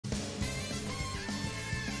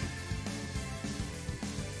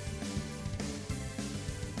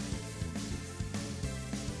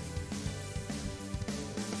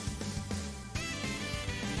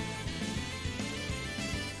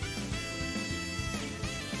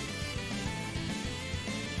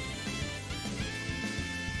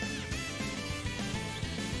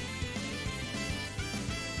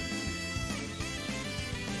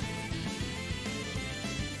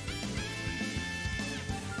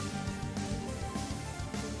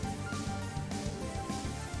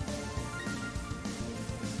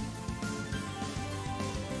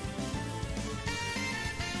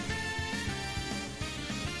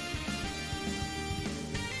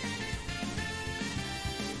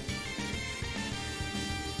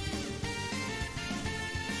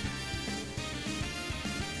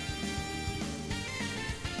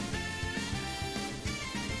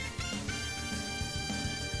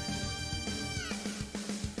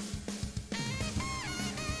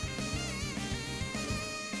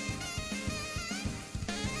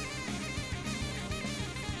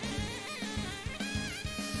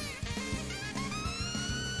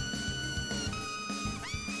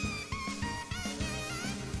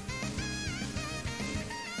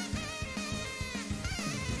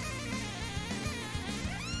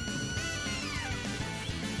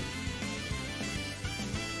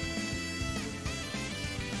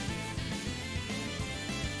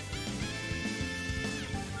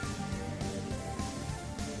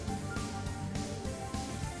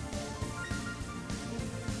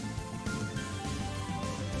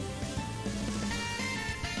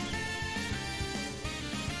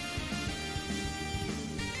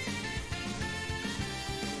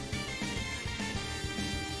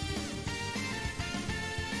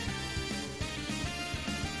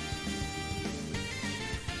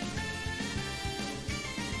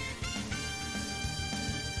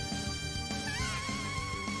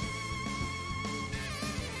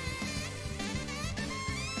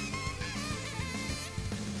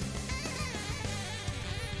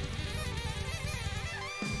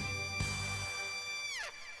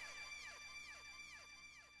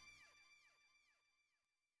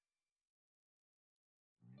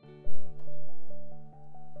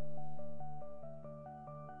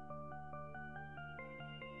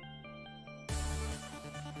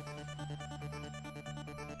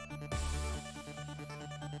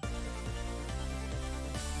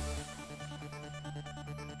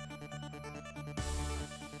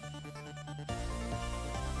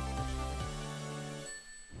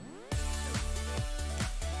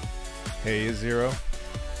Hey, Zero.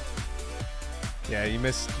 Yeah, you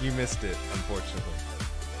missed it, unfortunately.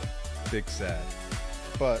 Big sad.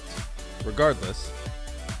 But regardless,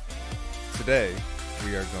 today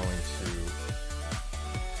we are going to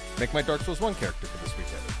make my Dark Souls 1 character for this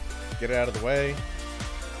weekend. Get it out of the way,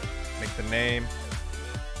 make the name,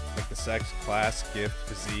 make the sex, class, gift,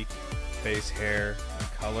 physique, face, hair,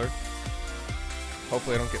 and color.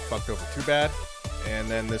 Hopefully I don't get fucked over too bad. And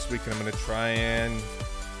then this weekend I'm going to try and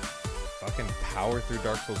fucking power through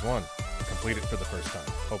Dark Souls 1. Complete it for the first time,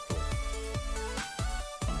 hopefully.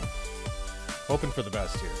 Hoping for the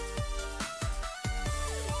best here.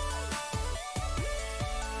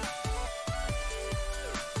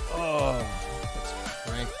 Oh, let's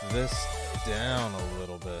crank this down a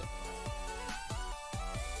little bit.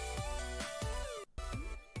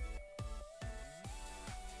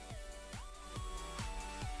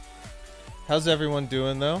 How's everyone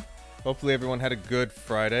doing, though? Hopefully everyone had a good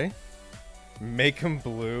Friday. Make them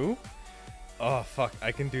blue? Oh, fuck,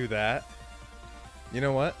 I can do that. You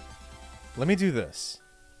know what? Let me do this.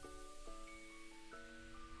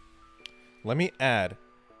 Let me add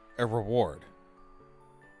a reward.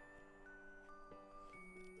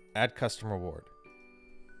 Add custom reward.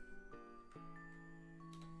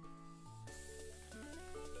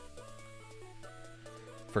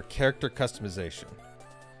 For character customization.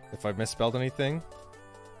 If I've misspelled anything,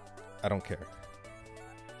 I don't care.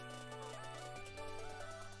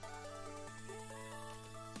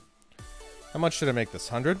 How much should I make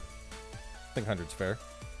this? 100? I think 100's fair.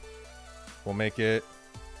 We'll make it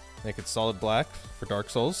solid black for Dark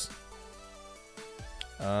Souls.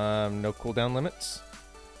 No cooldown limits.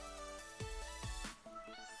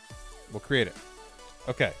 We'll create it.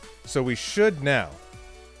 Okay, so we should now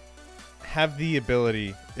have the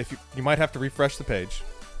ability, if you might have to refresh the page,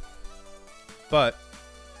 but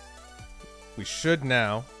we should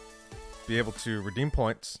now be able to redeem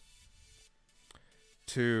points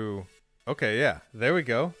to... Okay, yeah, there we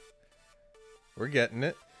go. We're getting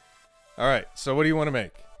it. All right, so what do you want to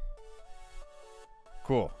make?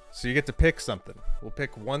 Cool. So you get to pick something. We'll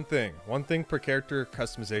pick one thing. One thing per character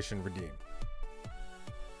customization redeem.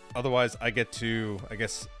 Otherwise, I get to, I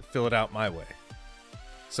guess, fill it out my way.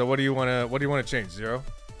 So what do you want to change, Zero?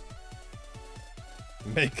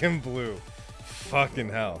 Make him blue. Fucking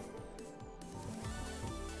hell.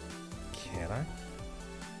 Can I?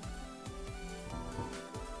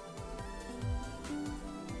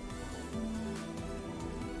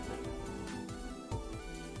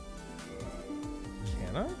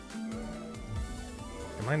 Can I?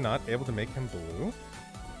 Am I not able to make him blue?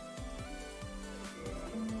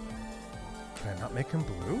 Can I not make him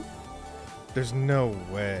blue? There's no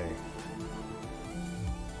way.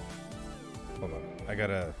 Hold on. I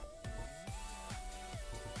gotta...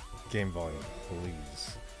 Game volume,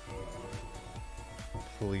 please.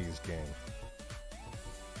 Please, game.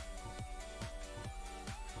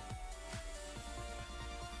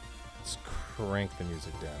 Let's crank the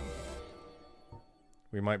music down.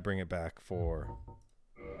 We might bring it back for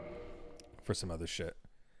some other shit.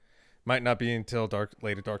 Might not be until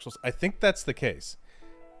later Dark Souls. I think that's the case.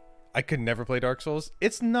 I could never play Dark Souls.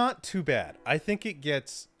 It's not too bad. I think it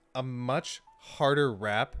gets a much harder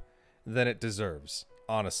rap than it deserves.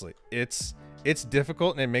 Honestly, it's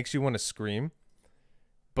difficult and it makes you want to scream,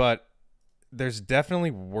 but there's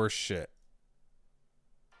definitely worse shit.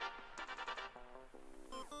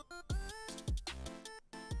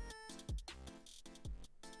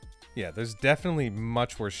 Yeah, there's definitely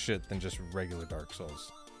much worse shit than just regular Dark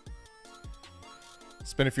Souls.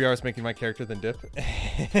 Spend a few hours making my character, then dip.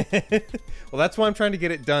 Well, that's why I'm trying to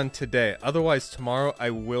get it done today. Otherwise, tomorrow I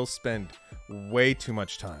will spend way too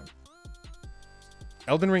much time.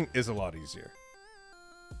 Elden Ring is a lot easier.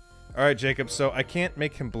 Alright, Jacob, so I can't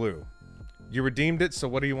make him blue. You redeemed it, so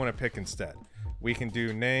what do you want to pick instead? We can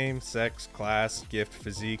do name, sex, class, gift,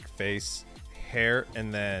 physique, face, hair,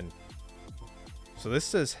 and then... So this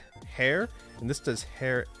says hair, and this does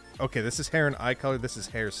hair... Okay, this is hair and eye color, this is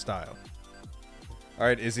hairstyle.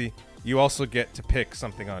 Alright, Izzy, you also get to pick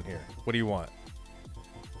something on here. What do you want?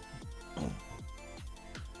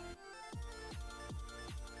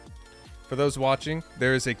 For those watching,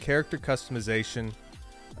 there is a character customization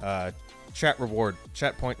chat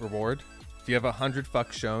point reward. If you have 100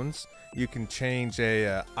 fuck showns, you can change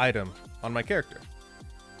a item on my character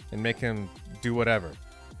and make him do whatever.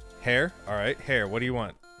 Hair? Alright, hair. What do you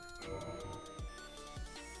want?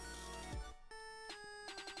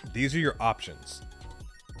 These are your options.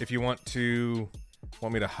 If you want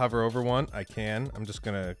me to hover over one, I can. I'm just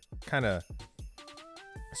gonna kind of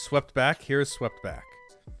swept back. Here is swept back.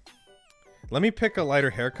 Let me pick a lighter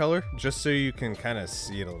hair color just so you can kind of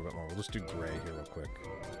see it a little bit more. We'll just do gray here real quick.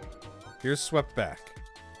 Here's swept back.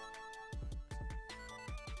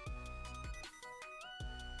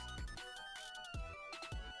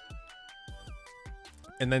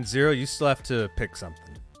 And then Zero, you still have to pick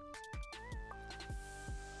something.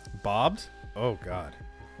 Bobbed? Oh, God.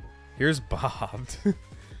 Here's bobbed.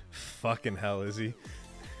 Fucking hell, is he?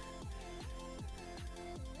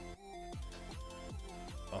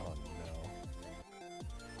 Oh, no.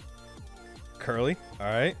 Curly. All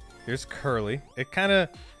right. Here's curly. It kind of...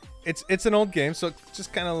 It's an old game, so it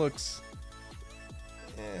just kind of looks...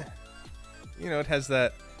 Eh. You know, it has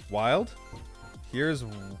that... Wild? Here's...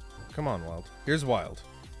 Come on, Wild. Here's Wild.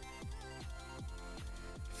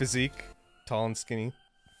 Physique. Tall and skinny.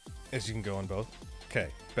 As you can go on both. Okay,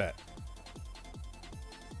 bet.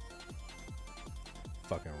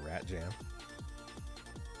 Fucking rat jam.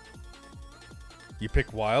 You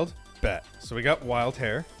pick Wild? Bet. So we got Wild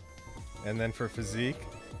hair. And then for physique,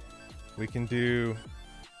 we can do...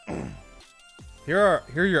 Here are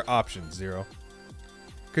your options, Zero.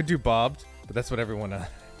 Could do bobbed, but that's what everyone...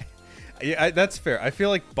 yeah, that's fair. I feel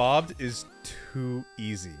like bobbed is too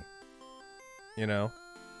easy. You know?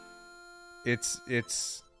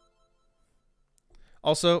 It's...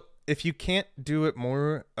 Also, if you can't do it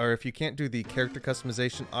more, or if you can't do the character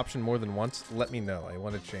customization option more than once, let me know. I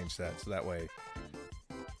want to change that, so that way,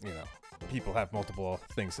 you know, people have multiple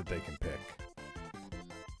things that they can pick.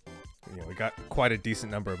 You know, we got quite a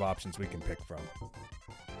decent number of options we can pick from.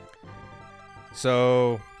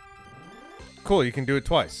 So, cool, you can do it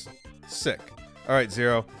twice. Sick. Alright,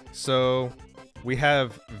 Zero. So, we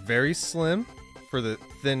have very slim for the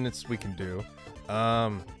thinness we can do.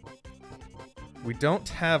 We don't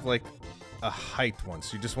have, like, a height one,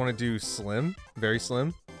 so you just want to do slim? Very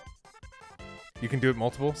slim? You can do it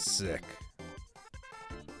multiple? Sick.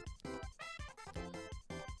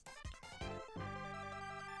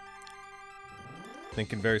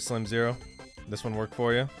 Thinking very slim, Zero? This one work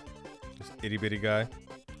for you? Just itty-bitty guy.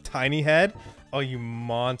 Tiny head? Oh, you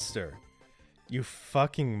monster. You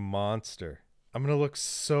fucking monster. I'm gonna look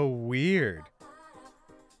so weird.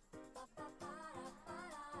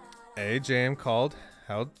 Hey, JM called.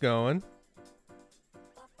 How's it going?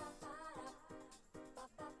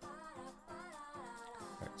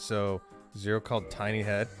 Right, so, Zero called Tiny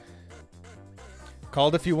Head.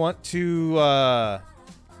 Called if you want to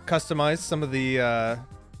customize some of the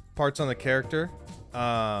parts on the character.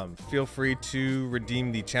 Feel free to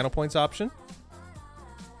redeem the channel points option.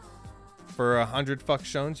 For 100 fuck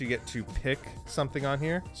shows, you get to pick something on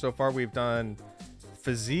here. So far, we've done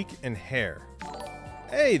physique and hair.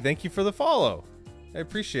 Hey, thank you for the follow. I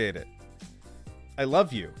appreciate it. I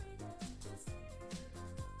love you.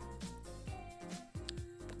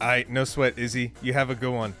 Alright, no sweat, Izzy. You have a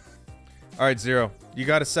good one. Alright, Zero. You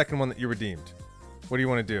got a second one that you redeemed. What do you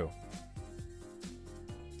want to do?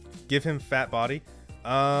 Give him fat body.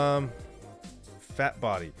 Fat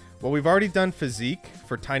body. Well, we've already done physique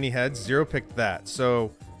for tiny heads. Zero picked that.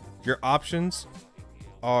 So, your options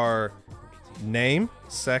are name,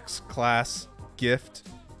 sex, class, gift,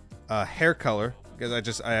 hair color,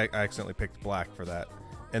 because I accidentally picked black for that,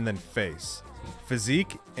 and then face.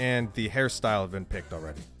 Physique and the hairstyle have been picked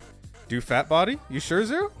already. Do fat body? You sure,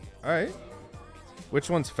 Zero? Alright. Which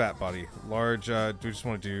one's fat body? Large, do we just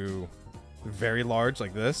want to do very large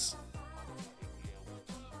like this?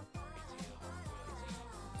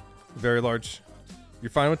 Very large. You're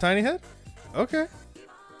fine with tiny head? Okay.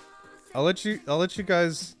 I'll let you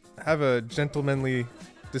guys have a gentlemanly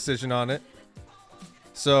decision on it.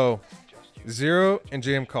 So, Zero and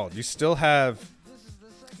JM called. You still have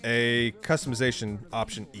a customization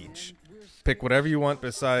option each. Pick whatever you want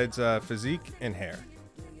besides physique and hair.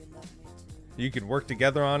 You could work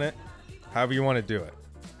together on it, however you want to do it.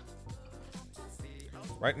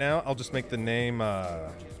 Right now, I'll just make the name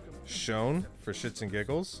shown for shits and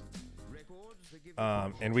giggles.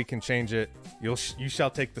 And we can change it. You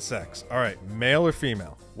shall take the sex. All right, male or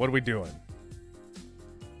female? What are we doing?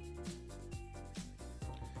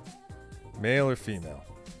 Male or female?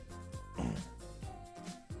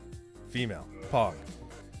 Female. Pog.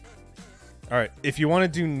 All right, if you want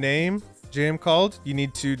to do name, JM called, you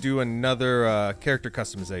need to do another character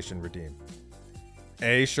customization redeem.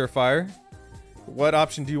 A, surefire. What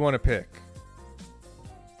option do you want to pick?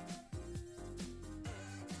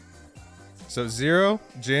 So Zero,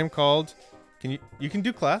 JM called. You can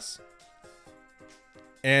do class.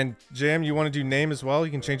 And JM, you want to do name as well?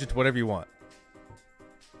 You can change it to whatever you want.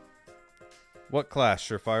 What class,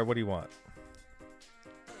 surefire? What do you want?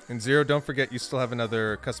 And Zero, don't forget you still have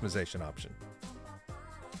another customization option.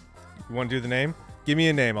 You want to do the name? Give me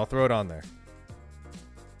a name. I'll throw it on there.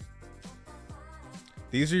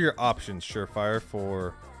 These are your options, Surefire,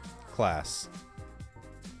 for class.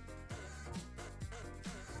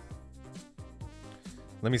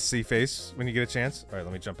 Let me see face when you get a chance. All right,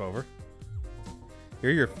 let me jump over.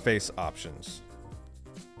 Here are your face options.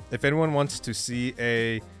 If anyone wants to see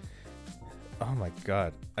a... Oh my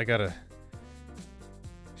god. I got a...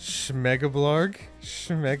 Schmegablarg?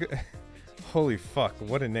 Holy fuck,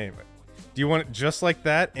 what a name. Do you want it just like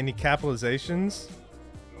that? Any capitalizations?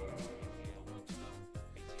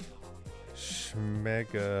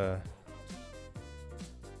 Schmegablarg.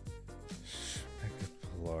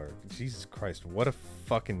 Jesus Christ, what a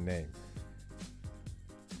fucking name.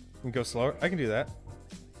 You can go slower? I can do that.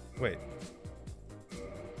 Wait.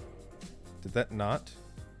 Did that not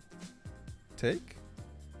take?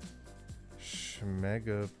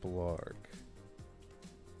 Schmegablarg.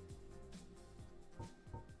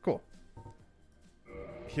 Cool.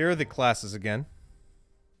 Here are the classes again.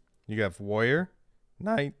 You have Warrior,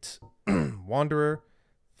 Knight, Wanderer,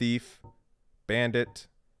 Thief, Bandit,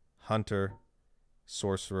 Hunter,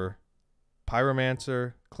 Sorcerer,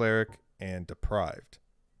 Pyromancer, Cleric, and Deprived.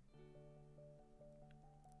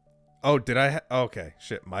 Oh, did I? Oh, okay,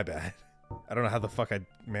 shit, my bad. I don't know how the fuck I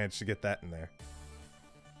managed to get that in there.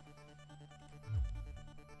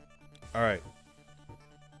 Alright.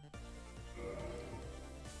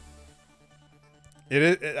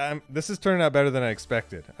 This is turning out better than I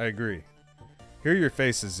expected. I agree. Here are your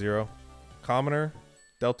faces, Zero. Commoner,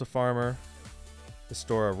 Delta Farmer,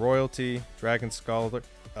 Astora Royalty, Dragon Scholar.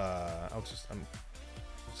 I'll just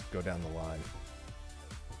go down the line.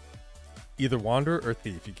 Either Wanderer or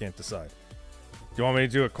Thief, you can't decide. Do you want me to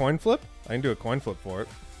do a coin flip? I can do a coin flip for it.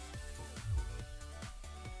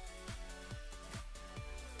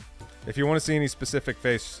 If you want to see any specific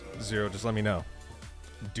face, Zero, just let me know.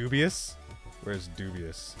 Dubious? Where's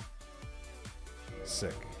Dubious?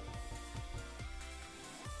 Sick.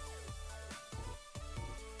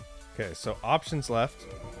 Okay, so options left.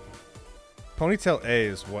 Ponytail A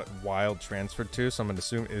is what Wild transferred to, so I'm going to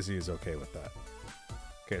assume Izzy is okay with that.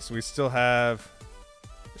 Okay, so we still have...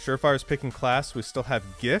 Surefire's picking class. We still have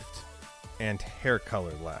Gift and Hair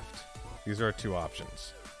Color left. These are our two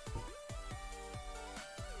options.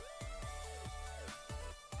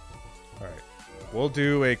 Alright. We'll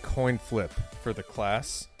do a coin flip for the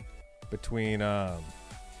class between the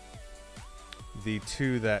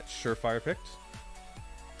two that Surefire picked.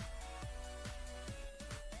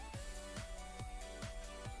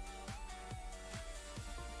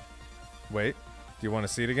 Wait, do you want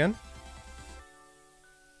to see it again?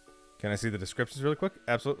 Can I see the descriptions really quick?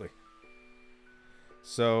 Absolutely.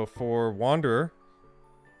 So for Wanderer,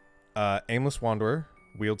 Aimless Wanderer,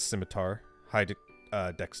 wields Scimitar, high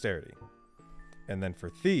dexterity. And then for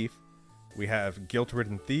Thief, we have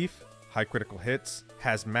Guilt-Ridden Thief, high critical hits,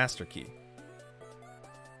 has Master Key.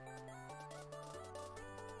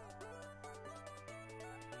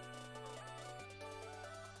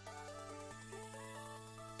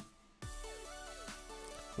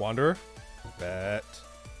 Wanderer, bet.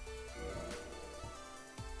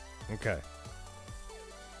 Okay.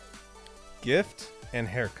 Gift and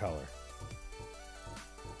Hair Color.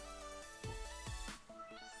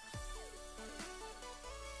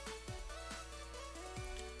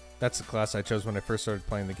 That's the class I chose when I first started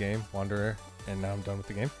playing the game, Wanderer, and now I'm done with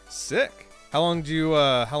the game. Sick. How long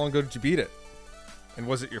ago did you beat it? And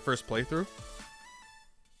was it your first playthrough?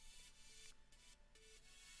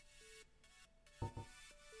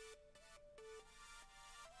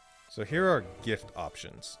 So here are gift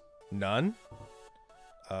options. None,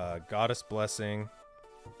 Goddess Blessing,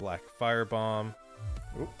 Black Firebomb,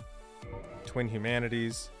 Twin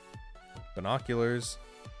Humanities, Binoculars,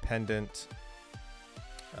 Pendant,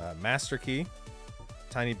 Master Key,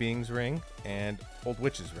 Tiny Being's Ring, and Old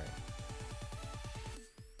Witch's Ring.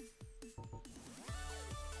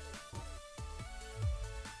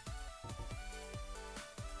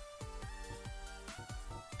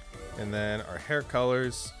 And then our hair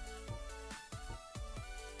colors.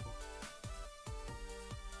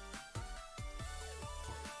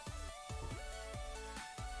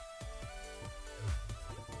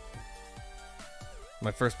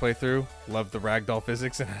 My first playthrough, loved the ragdoll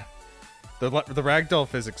physics, and the ragdoll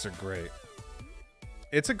physics are great.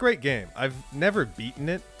 It's a great game. I've never beaten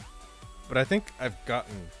it, but I think I've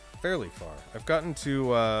gotten fairly far. I've gotten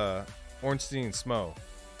to Ornstein and Smo,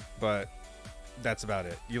 but that's about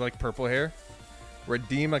it. You like purple hair?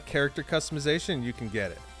 Redeem a character customization, you can get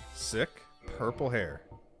it. Sick. Purple hair.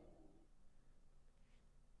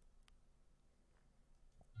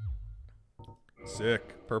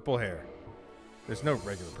 Sick. Purple hair. There's no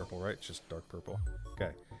regular purple, right? It's just dark purple. Okay.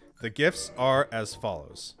 The gifts are as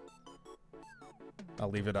follows. I'll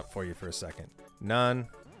leave it up for you for a second. None.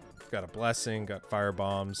 Got a blessing, got fire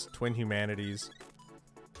bombs, twin humanities,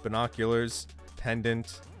 binoculars,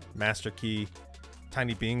 pendant, master key,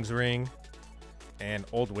 tiny being's ring, and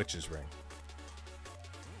old witch's ring.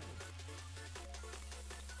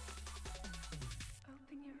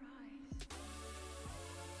 Open your eyes.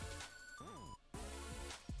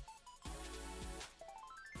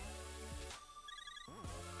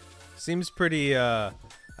 Seems pretty,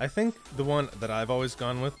 I think the one that I've always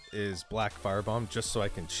gone with is Black Firebomb, just so I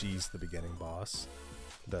can cheese the beginning boss,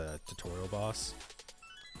 the tutorial boss.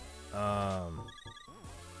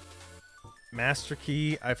 Master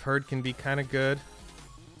Key, I've heard, can be kind of good.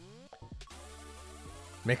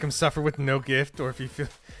 Make him suffer with no gift, or if you feel...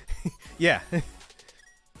 yeah.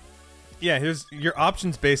 Yeah, here's your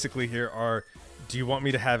options basically here are, do you want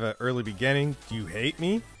me to have an early beginning? Do you hate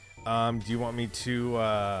me? Do you want me to,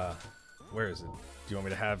 where is it? Do you want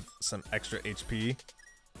me to have some extra HP?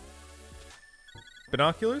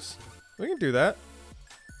 Binoculars? We can do that.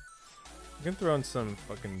 We can throw in some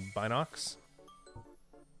fucking binocs.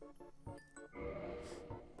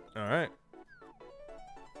 Alright.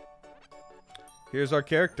 Here's our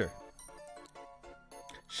character.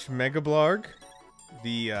 Schmegablarg,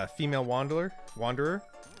 the female wanderer.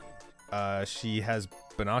 She has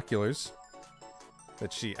binoculars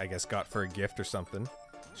that she, I guess, got for a gift or something.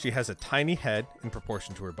 She has a tiny head in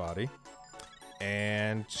proportion to her body.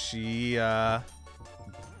 And she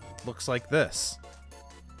looks like this.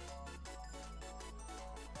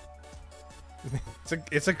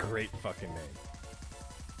 It's a great fucking name.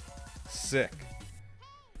 Sick.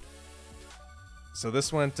 So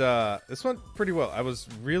this went pretty well. I was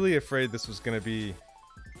really afraid this was gonna be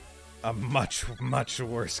a much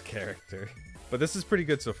worse character, but this is pretty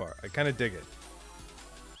good so far. I kind of dig it.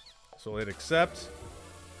 So we'll hit accept.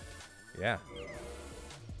 Yeah.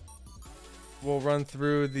 We'll run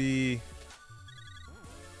through the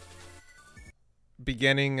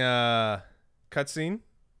beginning cutscene.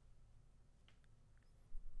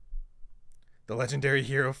 The legendary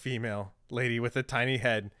hero female lady with a tiny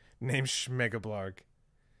head named Schmegablarg.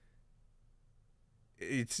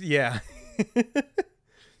 It's, yeah. It's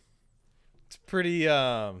pretty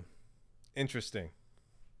interesting.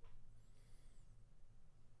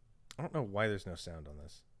 I don't know why there's no sound on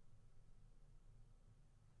this.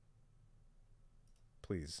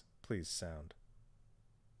 Please sound.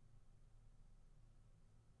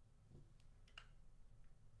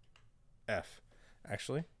 F,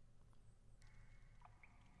 actually.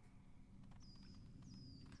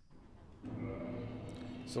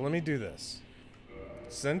 So let me do this.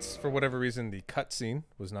 Since, for whatever reason, the cutscene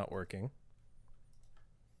was not working,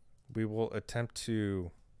 we will attempt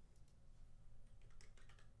to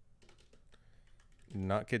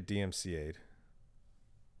not get DMCA'd.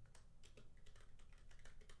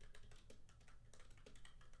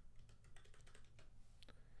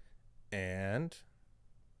 And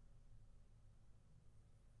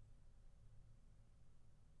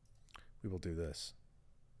we will do this.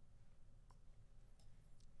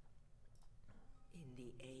 In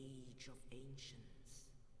the age of ancients,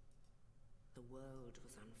 the world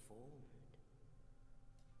was unformed,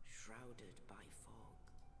 shrouded by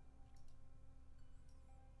fog.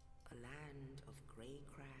 A land of grey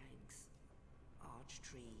crags, arch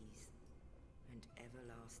trees, and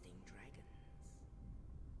everlasting dragons.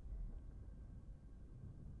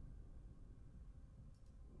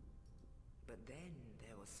 But then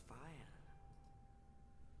there was fire,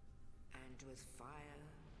 and with fire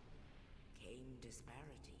came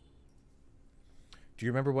disparity. Do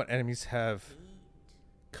you remember what enemies have Heat,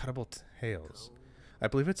 cuttable tails? cold, I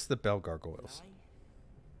believe it's the bell gargoyles. life,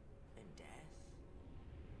 and death.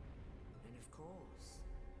 And of course,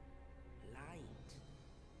 light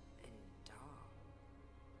and dark.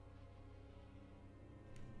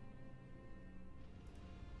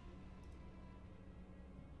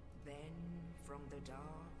 Then from the dark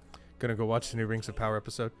Gonna go watch the new Rings of Power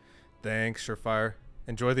episode. Thanks, Surefire.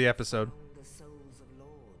 Enjoy the episode. found the souls of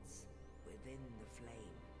lords within the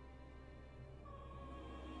flame.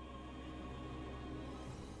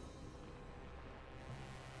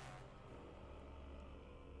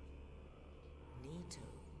 Nito,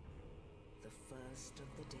 the first of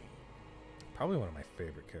the day. Probably one of my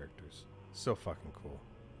favorite characters. So fucking cool.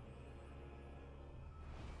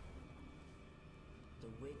 The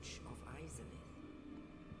Witch of Izalith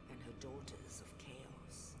and her daughters of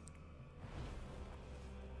chaos.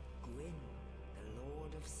 Gwyn, the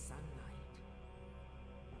Lord of Sunlight,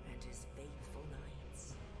 and his faithful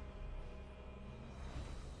knights.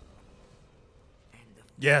 And the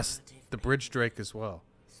Yes, furtive the Bridge Drake as well.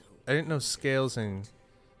 so I didn't know Scales and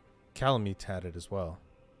Calamite had it as well.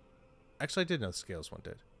 Actually, I did know the Scales one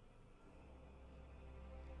did.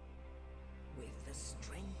 With the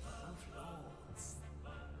strength of lords,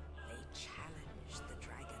 they challenge the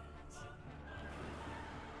dragons.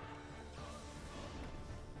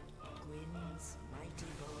 Gwyn's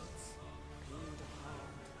mighty bolts peeled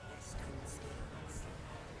apart their stone scales.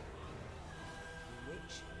 The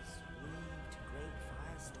witches weaved great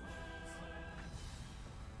firestorms.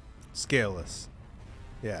 Scaleless.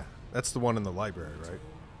 Yeah, that's the one in the library, right?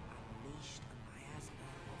 Unleashed a miasma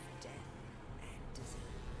of death and disease.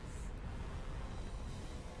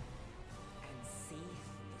 And Seath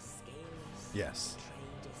the Scaleless Yes.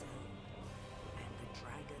 betrayed his own, and the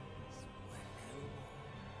dragons were no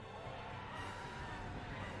more.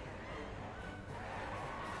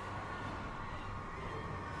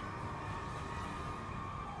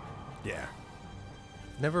 Yeah.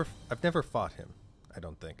 I've never fought him, I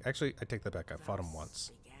don't think. Actually, I take that back. I fought him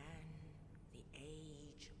once. Began the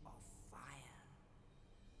age of fire.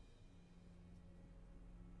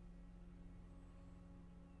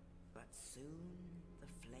 But soon the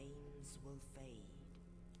flames will fade,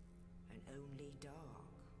 and only dark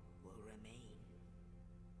will remain.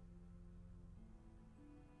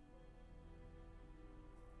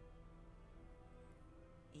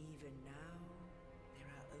 Even now, there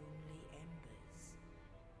are only embers.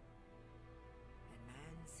 And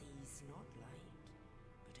man sees not light,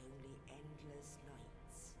 but only endless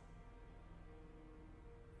nights.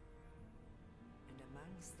 And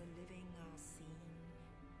amongst the living are seen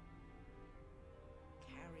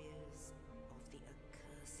carriers of the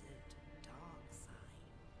accursed dark side.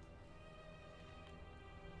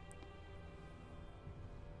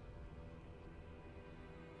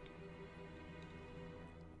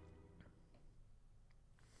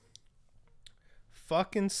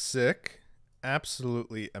 Fucking sick.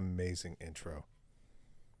 Absolutely amazing intro.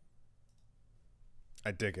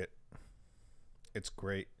 I dig it. It's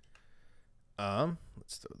great.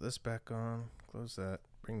 Let's throw this back on. Close that.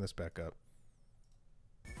 Bring this back up.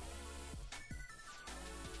 Bring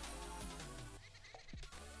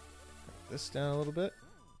this down a little bit.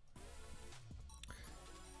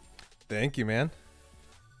 Thank you, man.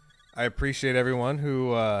 I appreciate everyone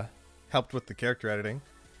who helped with the character editing.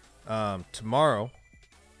 Tomorrow,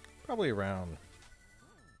 probably around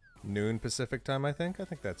noon Pacific time, I think. I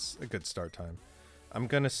think that's a good start time. I'm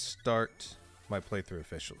going to start my playthrough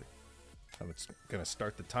officially. I'm going to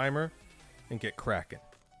start the timer and get cracking.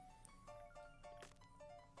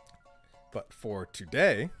 But for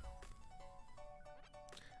today,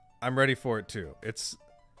 I'm ready for it too. It's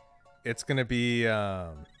going to be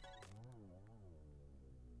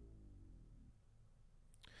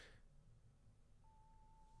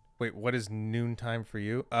wait, what is noon time for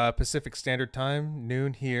you? Pacific Standard Time,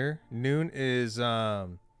 noon here. Noon is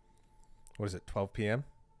what is it, 12 p.m.?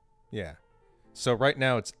 Yeah. So right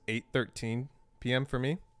now it's 8:13 p.m. for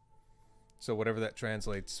me. So whatever that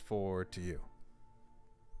translates for to you.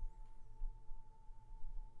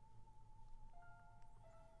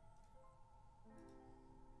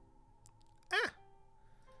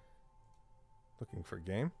 Looking for a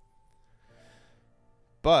game.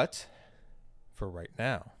 But for right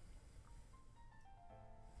now,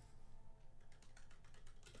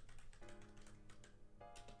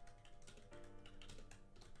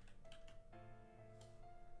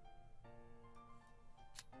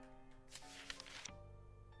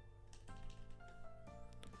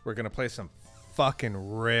 we're going to play some fucking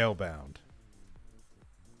Railbound.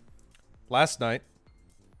 Last night,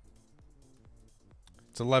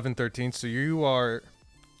 it's 11:13, so you are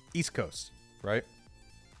East Coast, right?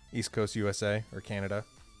 East Coast USA or Canada.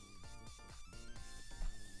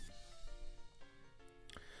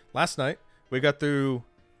 Last night, we got through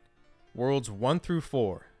worlds 1 through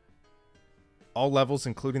 4. All levels,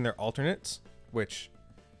 including their alternates, which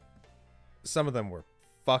some of them were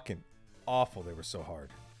fucking awful. They were so hard.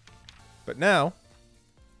 But now,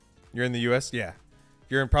 you're in the US? Yeah.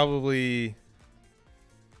 You're in probably...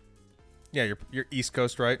 Yeah, you're East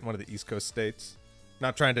Coast, right? One of the East Coast states.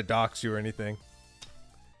 Not trying to dox you or anything.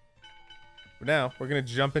 But now, we're going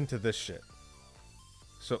to jump into this shit.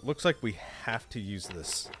 So it looks like we have to use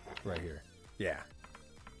this right here. Yeah.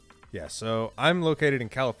 Yeah, so I'm located in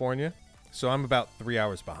California, so I'm about 3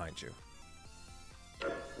 hours behind you.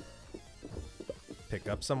 Pick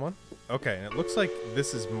up someone? Okay, and it looks like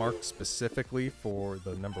this is marked specifically for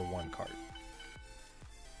the number 1 card.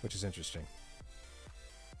 Which is interesting.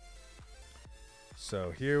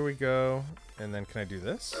 So here we go. And then can I do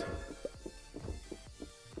this?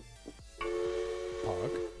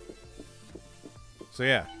 Pog. So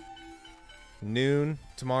yeah. Noon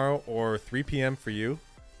tomorrow or 3 p.m. for you.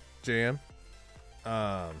 JM,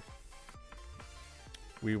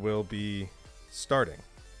 we will be starting.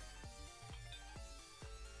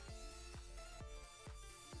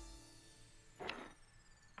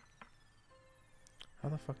 How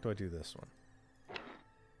the fuck do I do this one?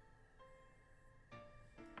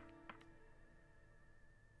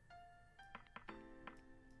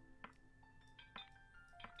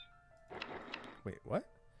 Wait, what?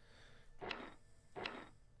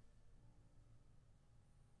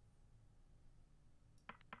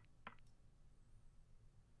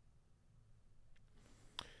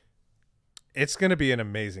 It's going to be an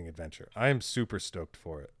amazing adventure. I am super stoked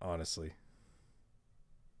for it, honestly.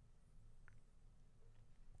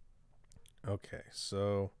 Okay,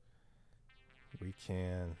 so we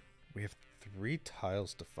have 3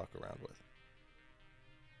 tiles to fuck around with.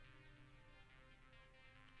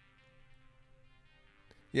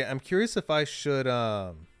 Yeah, I'm curious if I should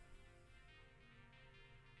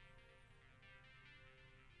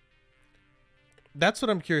that's what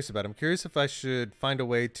I'm curious about. I'm curious if I should find a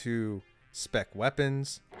way to spec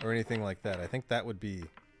weapons or anything like that. I think that would be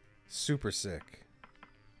super sick.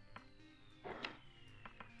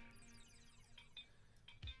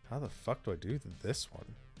 How the fuck do I do this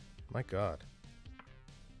one? My god.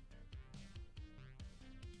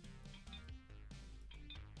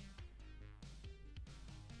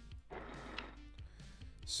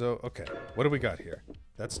 So, okay. What do we got here?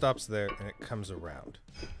 That stops there and it comes around.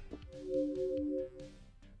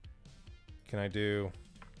 Can I do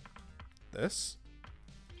this?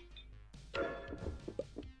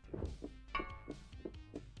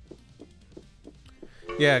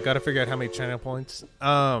 Yeah, gotta figure out how many channel points.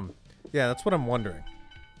 Yeah, that's what I'm wondering.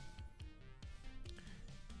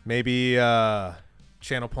 Maybe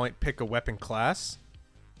channel point, pick a weapon class.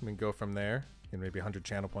 We can go from there. And maybe 100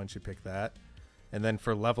 channel points, you pick that. And then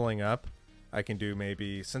for leveling up, I can do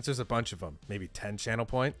maybe, since there's a bunch of them, maybe 10 channel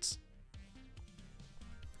points.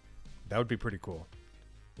 That would be pretty cool.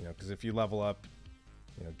 You know, because if you level up,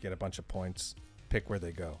 you know, get a bunch of points, pick where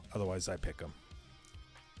they go. Otherwise, I pick them.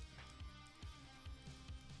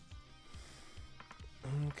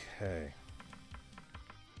 Okay.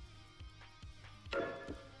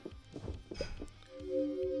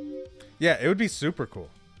 Yeah, it would be super cool.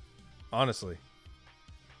 Honestly.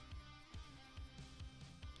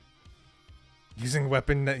 Using a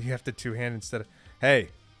weapon that you have to two-hand instead of... Hey.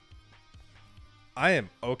 I am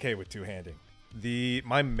okay with two-handing.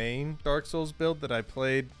 My main Dark Souls build that I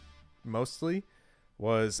played mostly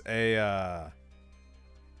was a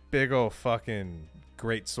big ol' fucking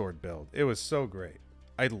great sword build. It was so great.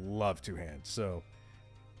 I love two-hand, so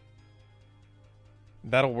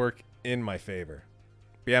that'll work in my favor.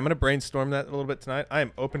 But yeah, I'm going to brainstorm that a little bit tonight. I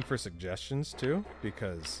am open for suggestions too,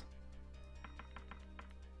 because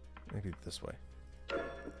maybe this way.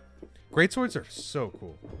 Great swords are so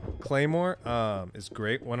cool. Claymore is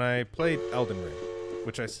great. When I played Elden Ring,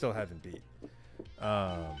 which I still haven't beat,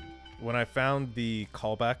 when I found the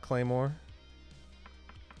callback Claymore,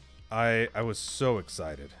 I was so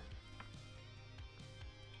excited.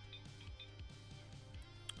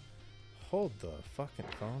 Hold the fucking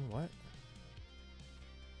phone, what?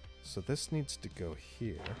 So this needs to go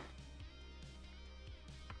here.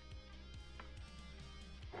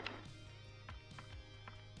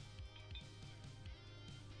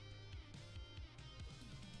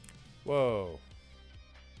 Whoa.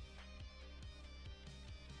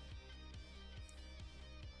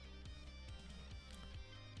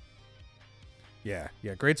 Yeah,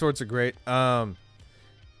 great swords are great.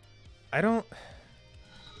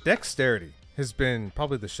 Dexterity has been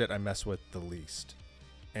probably the shit I mess with the least.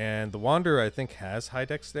 And the Wanderer, I think, has high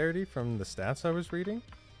dexterity from the stats I was reading.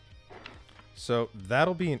 So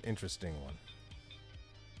that'll be an interesting one.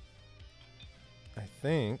 I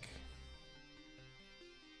think.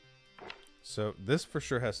 So this for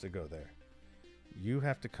sure has to go there. You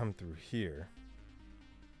have to come through here.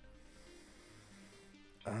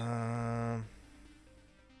 God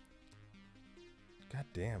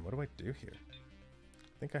damn, what do I do here?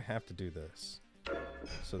 I think I have to do this.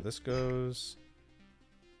 So this goes...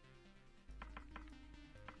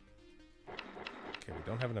 Okay, we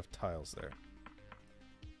don't have enough tiles there.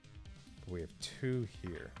 But we have 2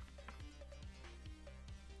 here.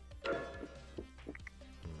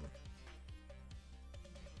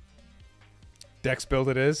 Dex build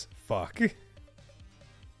it is? Fuck.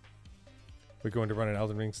 We're going to run an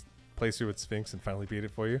Elden Ring playthrough with Sphinx and finally beat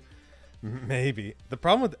it for you? Maybe. The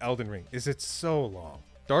problem with Elden Ring is it's so long.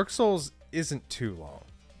 Dark Souls isn't too long.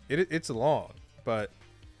 It's long, but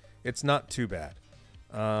it's not too bad.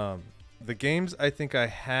 The games I think I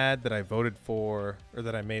had that I voted for, or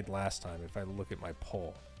that I made last time, if I look at my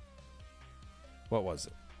poll, What was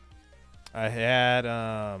it? I had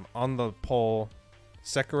on the poll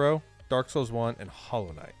Sekiro, Dark Souls 1, and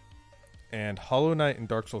Hollow Knight. And Hollow Knight and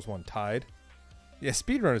Dark Souls 1 tied. Yeah,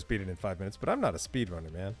 speedrunners beat it in 5 minutes, but I'm not a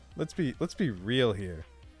speedrunner, man. Let's be real here.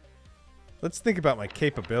 Let's think about my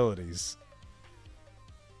capabilities.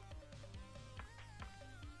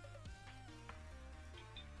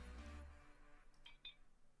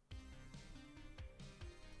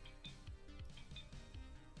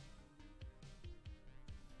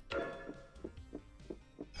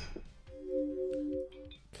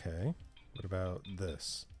 Okay. What about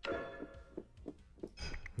this?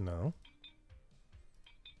 No.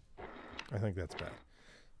 I think that's bad.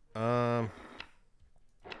 I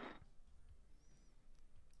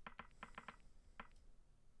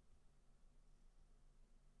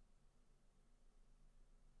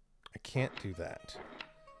can't do that.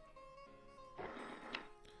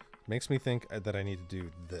 Makes me think that I need to do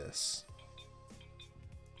this.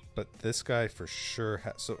 But this guy for sure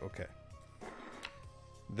has... So, okay.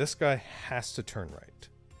 This guy has to turn right.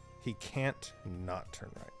 He can't not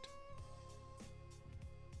turn right.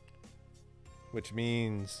 Which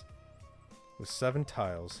means with 7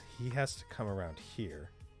 tiles, he has to come around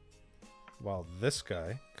here. While this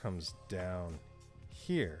guy comes down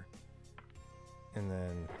here. And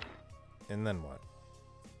then what?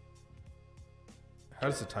 How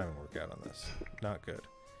does the timing work out on this? Not good.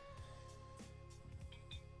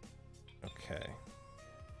 Okay.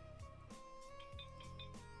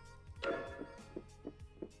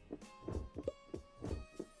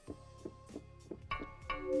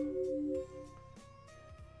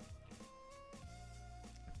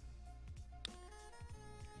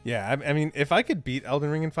 Yeah, I mean, if I could beat Elden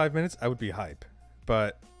Ring in 5 minutes, I would be hype.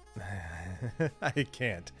 But I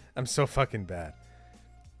can't. I'm so fucking bad.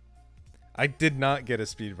 I did not get a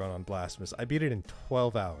speed run on Blasphemous. I beat it in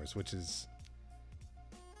 12 hours, which is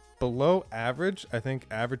below average. I think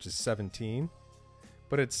average is 17.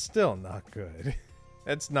 But it's still not good.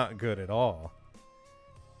 It's not good at all.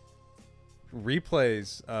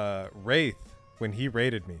 Replays, Wraith, when he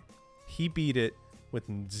raided me, he beat it with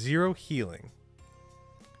 0 healing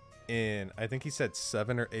in, I think he said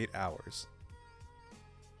 7 or 8 hours.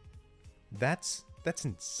 That's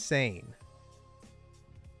insane.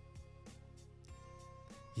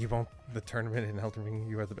 You won't the tournament in Elden Ring.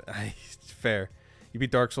 You are the fair. You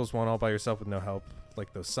beat Dark Souls 1 all by yourself with no help,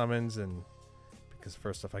 like those summons, and because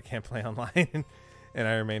first off I can't play online, and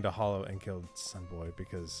I remained a hollow and killed Sunboy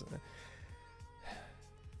because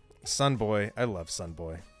Sunboy. I love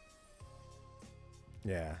Sunboy.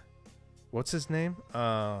 Yeah. What's his name?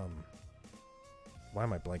 Why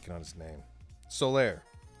am I blanking on his name? Solaire.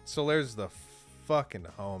 Solaire's the fucking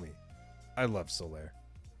homie. I love Solaire.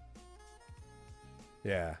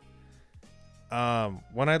 Yeah.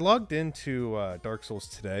 When I logged into Dark Souls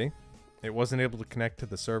today, it wasn't able to connect to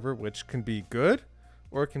the server, which can be good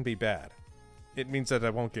or it can be bad. It means that I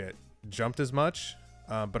won't get jumped as much,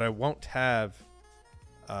 but I won't have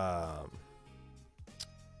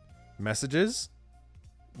messages,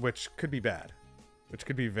 which could be bad, which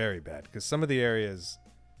could be very bad, because some of the areas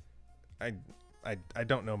I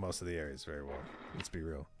don't know most of the areas very well. Let's be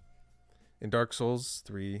real. In Dark Souls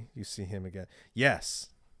 3, you see him again. Yes.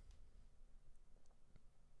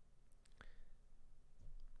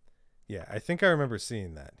 Yeah, I think I remember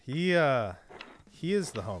seeing that. He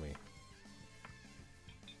is the homie.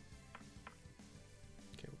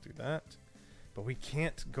 Okay, we'll do that. But we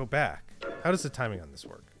can't go back. How does the timing on this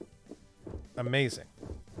work? Amazing.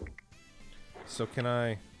 So can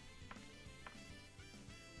I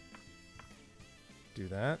do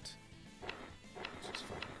that? Jesus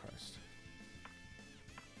fucking Christ.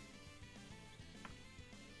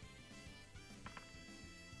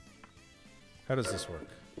 How does this work?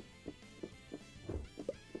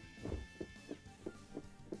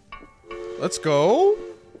 Let's go.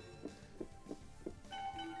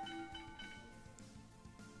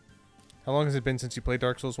 How long has it been since you played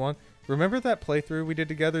Dark Souls 1? Remember that playthrough we did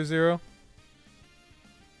together, Zero?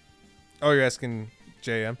 Oh, you're asking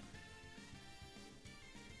JM?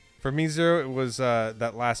 For me, Zero, it was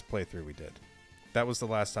that last playthrough we did. That was the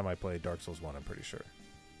last time I played Dark Souls 1, I'm pretty sure.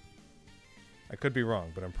 I could be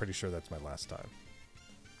wrong, but I'm pretty sure that's my last time.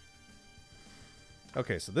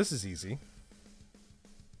 Okay, so this is easy.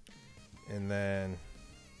 And then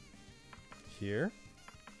here,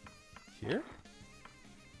 here,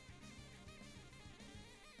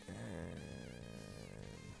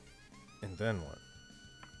 and then what?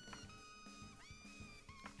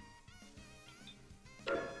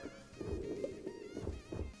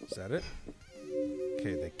 Is that it?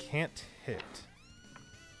 Okay, they can't hit.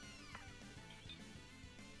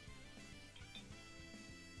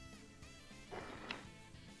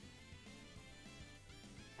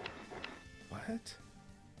 What?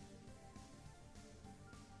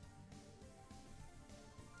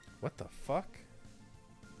 What the fuck?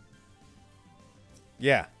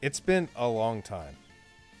 Yeah, it's been a long time.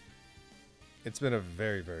 It's been a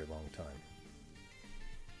very, very long time.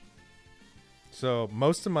 So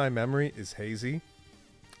most of my memory is hazy.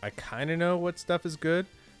 I kind of know what stuff is good,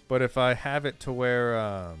 but if I have it to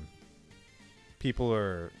where people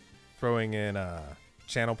are throwing in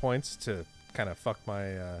channel points to kind of fuck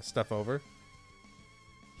my stuff over,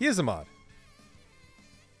 he is a mod.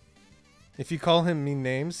 If you call him mean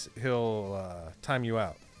names, he'll time you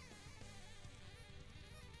out.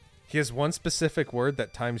 He has one specific word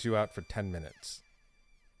that times you out for 10 minutes.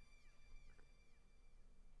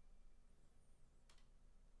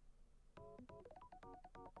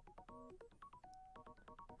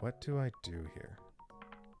 What do I do here?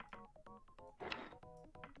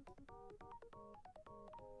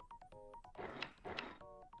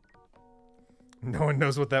 No one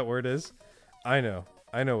knows what that word is? I know.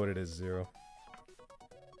 I know what it is, Zero.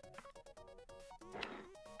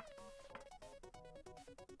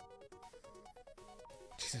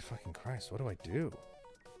 Jesus fucking Christ, what do I do?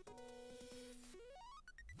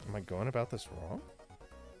 Am I going about this wrong?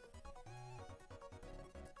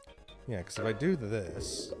 Yeah, because if I do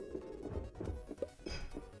this...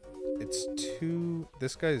 It's too...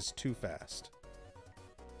 This guy is too fast.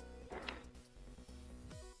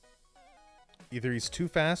 Either he's too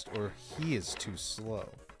fast or he is too slow.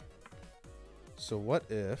 So what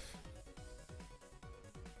if...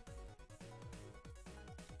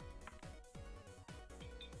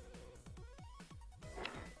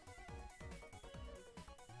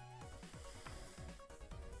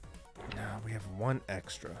 No, we have one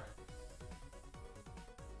extra.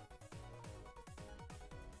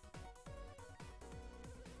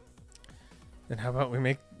 Then how about we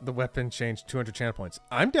make the weapon change 200 channel points?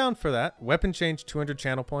 I'm down for that. Weapon change 200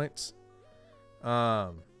 channel points.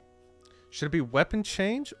 Should it be weapon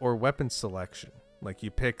change or weapon selection? Like you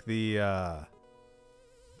pick the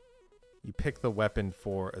weapon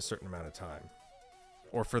for a certain amount of time,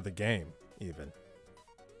 or for the game even.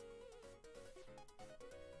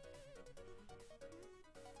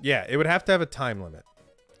 Yeah, it would have to have a time limit.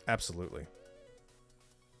 Absolutely.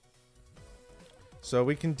 So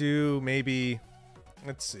we can do maybe,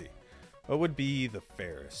 let's see, what would be the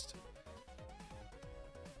fairest?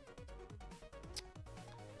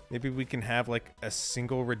 Maybe we can have like a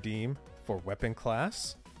single redeem for weapon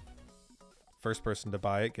class. First person to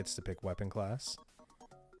buy it gets to pick weapon class.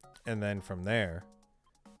 And then from there,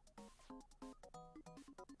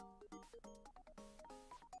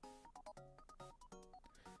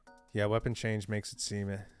 yeah, weapon change makes it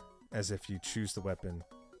seem as if you choose the weapon.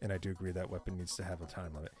 And I do agree that weapon needs to have a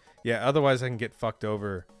time limit. Yeah, otherwise I can get fucked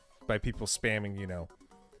over by people spamming, you know,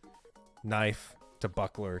 knife to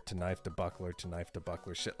buckler to knife to buckler to knife to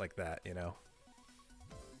buckler, shit like that, you know?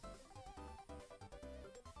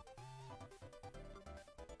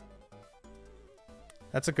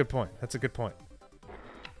 That's a good point. That's a good point.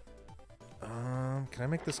 Can I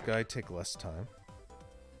make this guy take less time?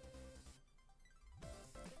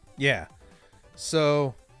 Yeah.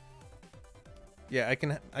 So... yeah, I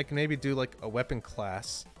can maybe do like a weapon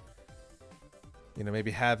class. You know,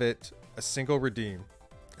 maybe have it a single redeem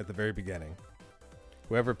at the very beginning.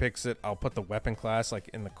 Whoever picks it, I'll put the weapon class like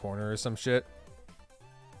in the corner or some shit.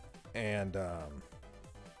 And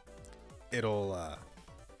it'll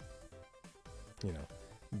you know,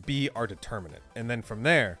 be our determinant. And then from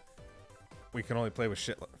there, we can only play with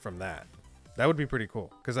shit from that. That would be pretty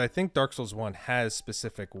cool, because I think Dark Souls 1 has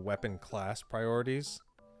specific weapon class priorities.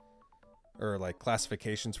 Or like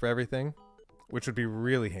classifications for everything, which would be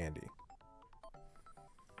really handy.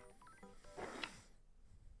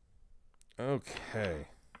 Okay.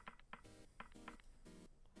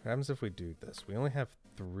 What happens if we do this? We only have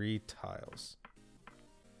 3 tiles,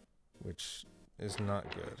 which is not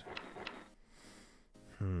good.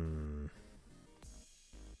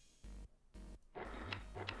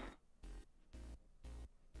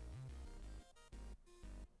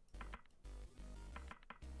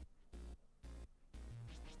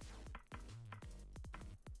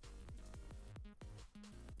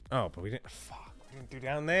 Oh, but we didn't... Fuck, we didn't do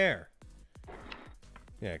down there.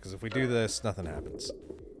 Yeah, because if we do this, nothing happens.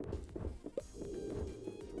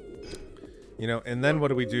 You know, and then what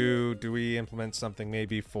do we do? Do we implement something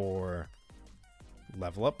maybe for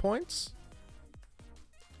level up points?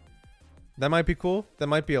 That might be cool. That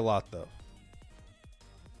might be a lot, though.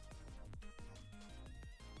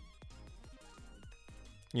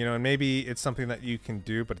 You know, and maybe it's something that you can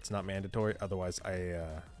do, but it's not mandatory. Otherwise, I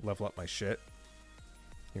level up my shit.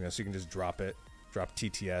 You know, so you can just drop it. Drop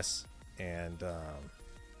TTS. and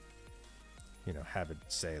you know, have it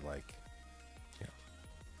say like, you know,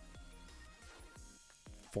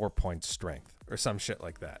 4 points strength or some shit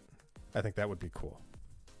like that. I think that would be cool.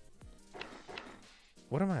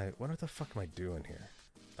 What the fuck am I doing here?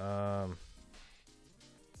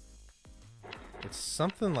 It's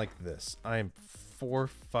something like this. I am for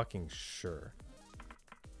fucking sure.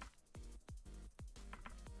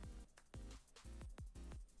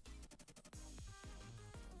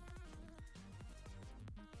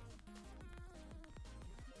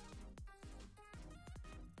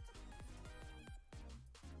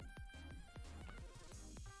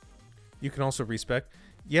 You can also respec.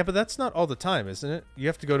 Yeah, but that's not all the time, isn't it? You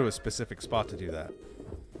have to go to a specific spot to do that.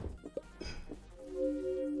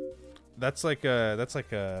 That's like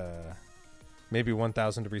a maybe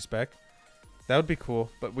 1,000 to respec. That would be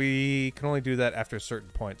cool, but we can only do that after certain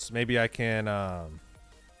points. Maybe I can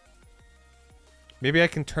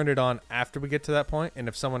turn it on after we get to that point, and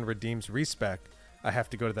if someone redeems respec, I have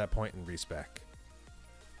to go to that point and respec.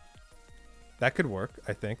 That could work,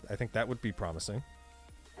 I think. I think that would be promising.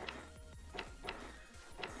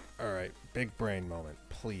 All right, big brain moment,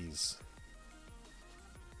 please.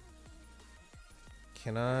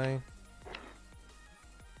 Can I?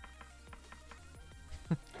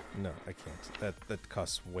 No, I can't. That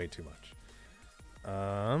costs way too much.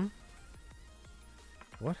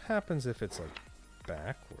 What happens if it's like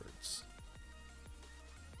backwards?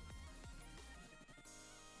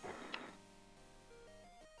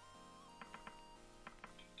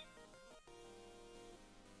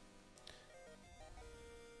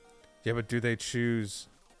 Yeah, but do they choose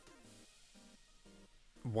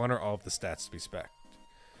one or all of the stats to be spec'd?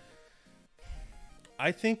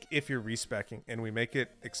 I think if you're respecing and we make it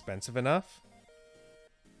expensive enough,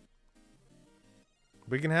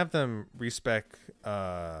 we can have them respec.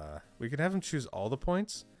 We can have them choose all the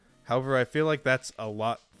points. However, I feel like that's a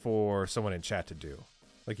lot for someone in chat to do.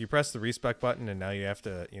 Like, you press the respec button and now you have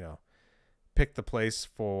to, you know, pick the place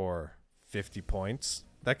for 50 points.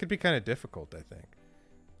 That could be kind of difficult, I think.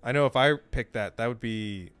 I know if I picked that, that would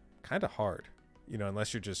be kind of hard, you know,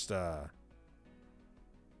 unless you're just,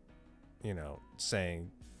 you know, saying,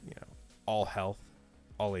 you know, all health,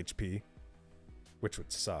 all HP, which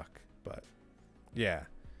would suck, but yeah.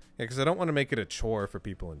 Yeah, because I don't want to make it a chore for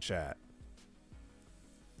people in chat.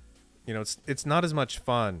 You know, it's not as much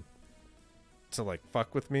fun to, like,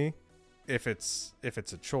 fuck with me if it's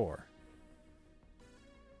a chore.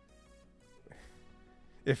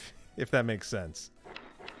 If that makes sense.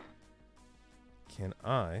 Can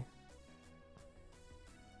I?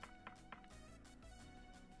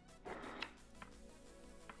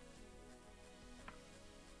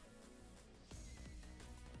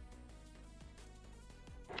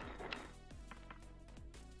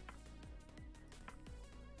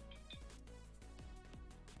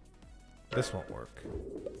 This won't work.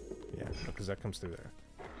 Yeah, because that comes through there.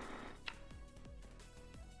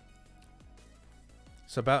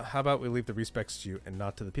 So how about we leave the respecs to you and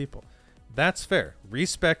not to the people? That's fair.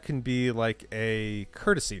 Respec can be like a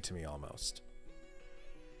courtesy to me almost.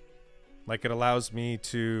 Like, it allows me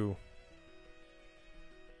to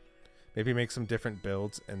maybe make some different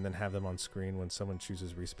builds and then have them on screen when someone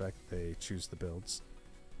chooses respec. They choose the builds.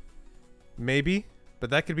 Maybe, but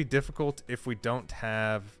that could be difficult if we don't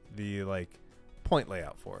have the, like, point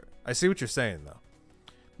layout for it. I see what you're saying, though.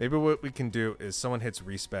 Maybe what we can do is someone hits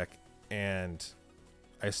respec and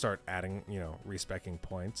I start adding, you know, respecing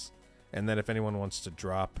points. And then if anyone wants to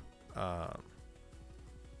drop,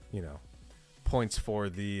 you know, points for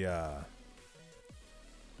the,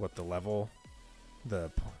 what the level,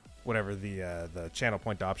 whatever the channel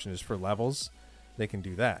point option is for levels, they can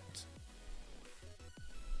do that.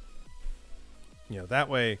 You know, that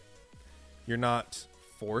way you're not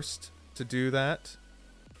forced to do that,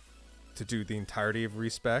 to do the entirety of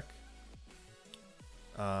respec.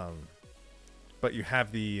 But you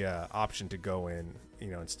have the option to go in, you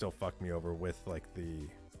know, and still fuck me over with, like, the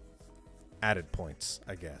added points,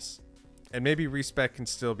 I guess. And maybe respec can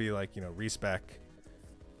still be like, you know, respec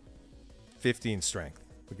 15 strength.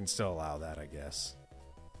 We can still allow that, I guess.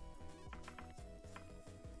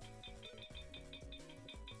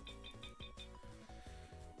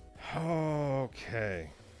 Okay.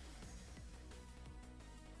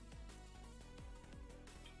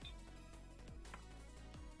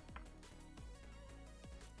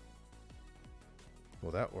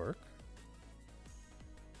 Will that work?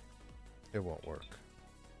 It won't work.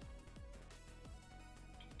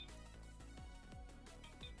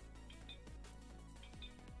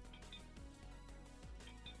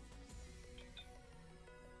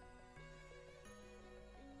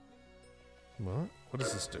 What? What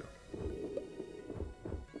does this do?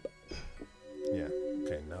 Yeah.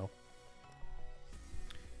 Okay, no.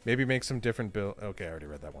 Maybe make some different build. Okay, I already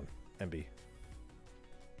read that one. MB.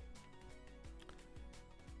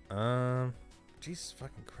 Jesus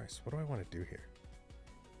fucking Christ. What do I want to do here?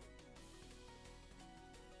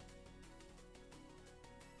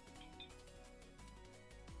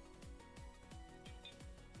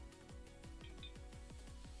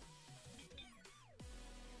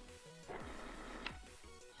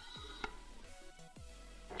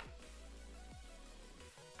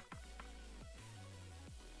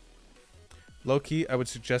 Low key, I would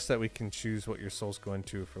suggest that we can choose what your souls go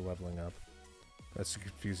into for leveling up. That's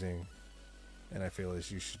confusing. And I feel as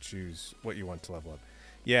you should choose what you want to level up.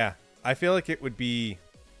 Yeah, I feel like it would be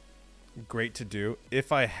great to do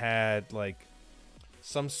if I had like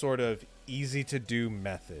some sort of easy to do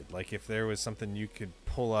method. Like if there was something you could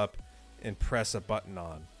pull up and press a button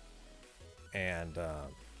on. And,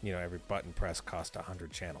 you know, every button press cost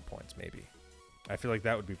 100 channel points maybe. I feel like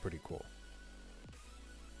that would be pretty cool.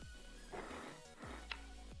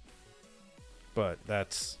 But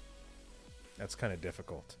that's kind of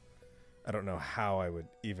difficult. I don't know how I would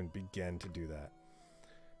even begin to do that.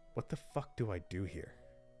 What the fuck do I do here?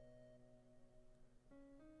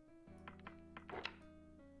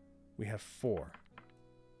 We have 4.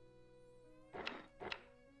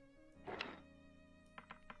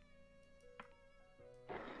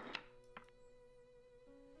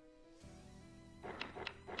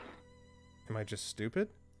 Am I just stupid?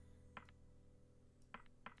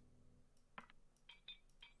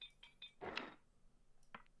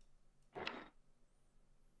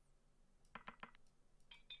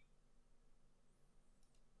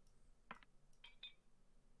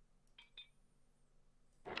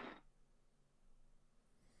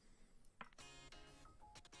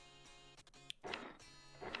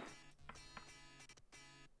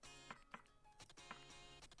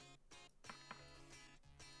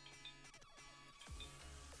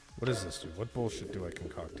 What does this do? What bullshit do I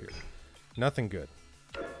concoct here? Nothing good.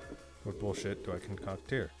 What bullshit do I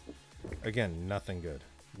concoct here? Again, nothing good.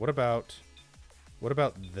 What about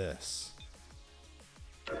this?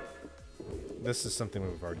 This is something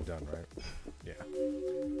we've already done, right? Yeah.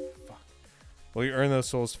 Fuck. Well, you earn those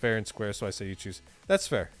souls fair and square, so I say you choose. That's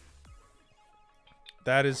fair.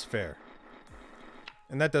 That is fair.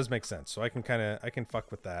 And that does make sense. So I can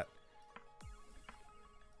fuck with that.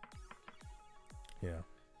 Yeah.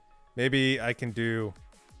 Maybe I can do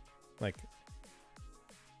like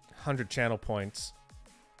 100 channel points,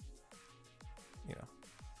 you know,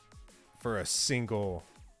 for a single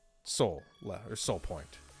soul or soul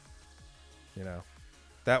point. You know,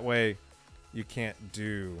 that way you can't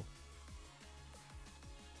do,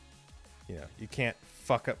 you know, you can't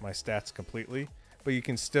fuck up my stats completely, but you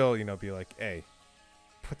can still, you know, be like, hey,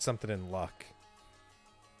 put something in luck.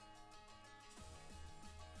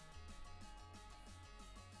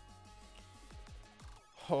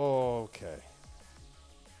 Okay.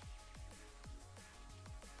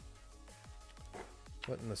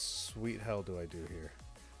 What in the sweet hell do I do here?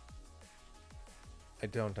 I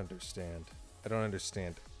don't understand. I don't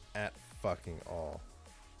understand at fucking all.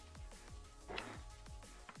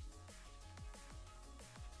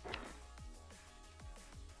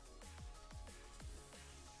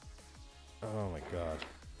 Oh my god.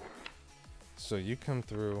 So you come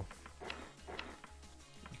through.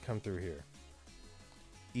 You come through here.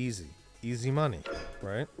 Easy. Easy money,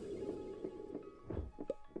 right?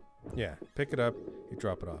 Yeah, pick it up, you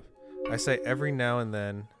drop it off. I say every now and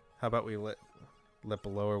then, how about we let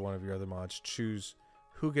below or one of your other mods choose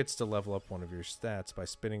who gets to level up one of your stats by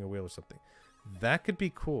spinning a wheel or something. That could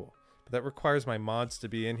be cool. But that requires my mods to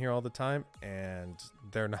be in here all the time, and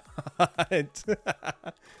they're not.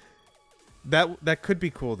 That could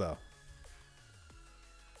be cool though.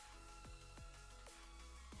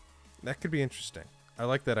 That could be interesting. I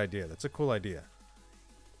like that idea. That's a cool idea.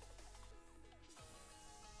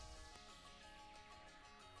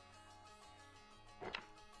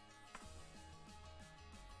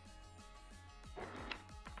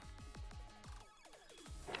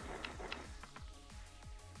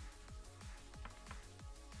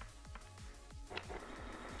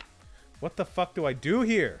 What the fuck do I do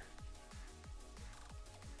here?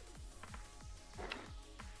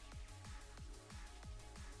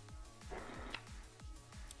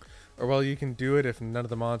 Or well, you can do it if none of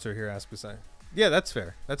the mods are here. Ask beside. Yeah, that's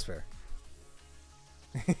fair. That's fair.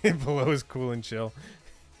 Below is cool and chill.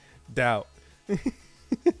 Doubt.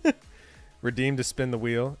 Redeem to spin the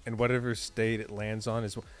wheel, and whatever state it lands on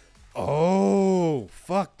is. Oh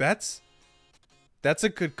fuck! That's a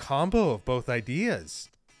good combo of both ideas.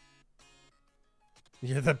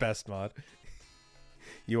 You're the best mod.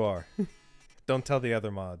 You are. Don't tell the other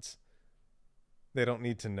mods. They don't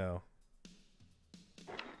need to know.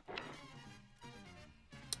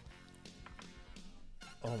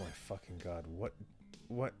 Oh my fucking god. What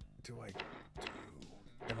do I do?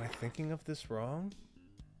 Am I thinking of this wrong?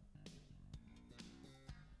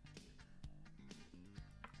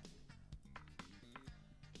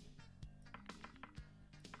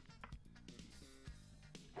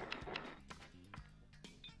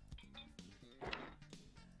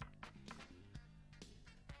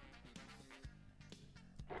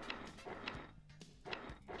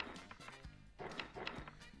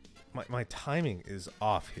 My timing is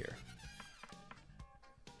off here.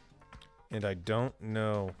 And I don't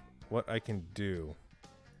know what I can do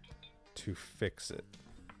to fix it.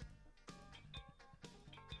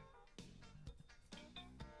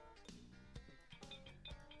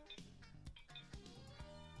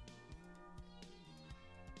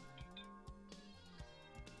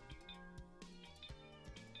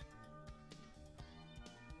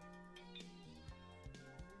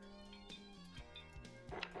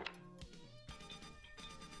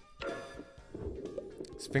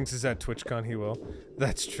 Sphinx is at TwitchCon, he will.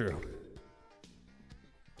 That's true.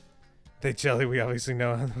 They jelly, we obviously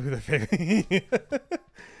know who the favorite.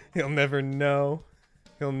 He'll never know.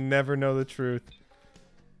 He'll never know the truth.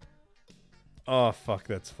 Oh fuck,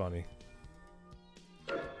 that's funny.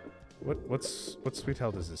 What sweet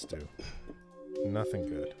hell does this do? Nothing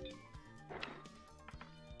good.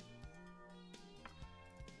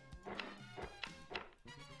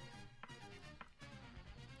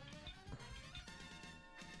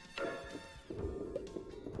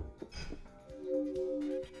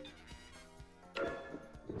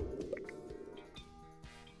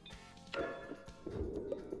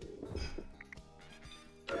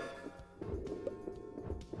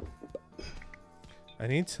 I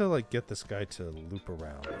need to, like, get this guy to loop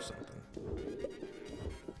around or something.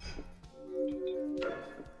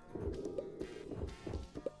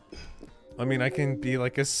 I mean, I can be,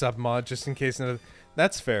 like, a sub-mod just in case another...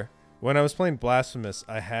 That's fair. When I was playing Blasphemous,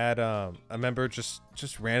 I had a member just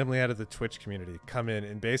randomly out of the Twitch community come in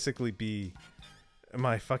and basically be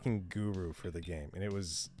my fucking guru for the game. And it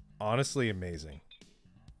was honestly amazing.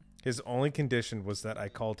 His only condition was that I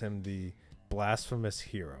called him the Blasphemous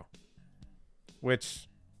Hero. Which,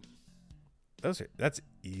 that's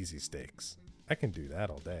easy stakes. I can do that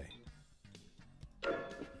all day. Oh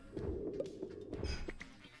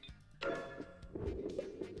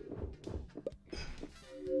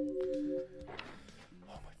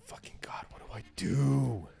my fucking god, what do I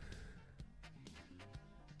do?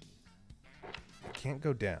 I can't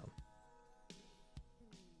go down.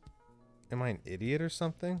 Am I an idiot or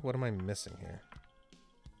something? What am I missing here?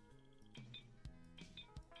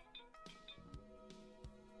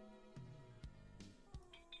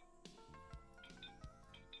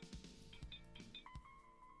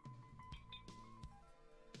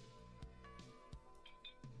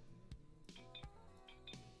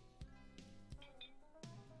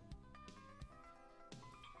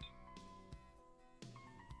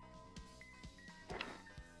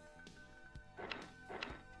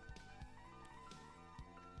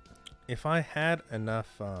 If I had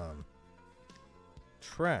enough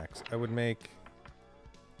tracks, I would make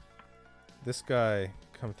this guy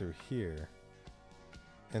come through here,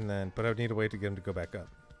 and then, but I would need a way to get him to go back up.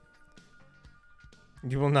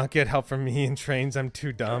 You will not get help from me in trains. I'm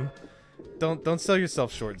too dumb. Don't sell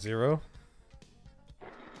yourself short, Zero.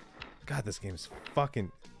 God, this game's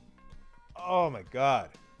fucking... Oh my god.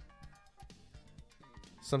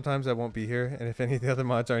 Sometimes I won't be here, and if any of the other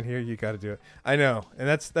mods aren't here, you gotta do it. I know, and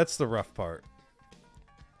that's the rough part.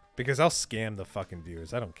 Because I'll scam the fucking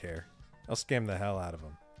viewers. I don't care. I'll scam the hell out of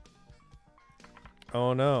them.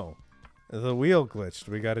 Oh no. The wheel glitched.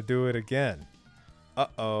 We gotta do it again.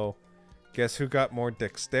 Uh-oh. Guess who got more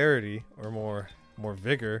dexterity, or more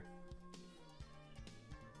vigor?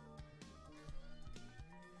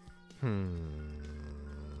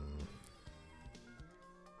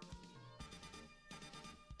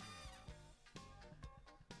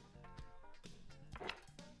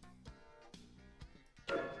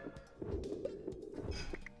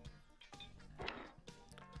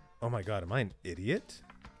 Oh my god, am I an idiot?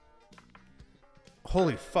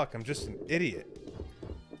 Holy fuck, I'm just an idiot.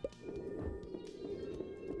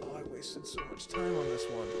 Oh, I wasted so much time on this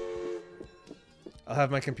one. I'll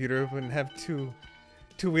have my computer open and have two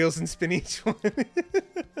wheels and spin each one.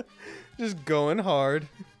 Just going hard.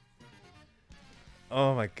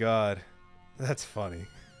 Oh my god. That's funny.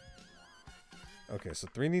 Okay, so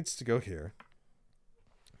 3 needs to go here.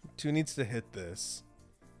 2 needs to hit this.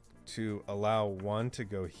 to allow one to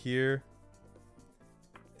go here,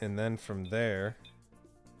 and then from there,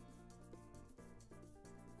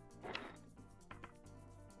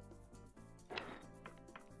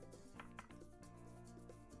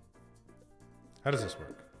 how does this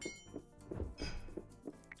work?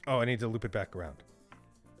 Oh, I need to loop it back around.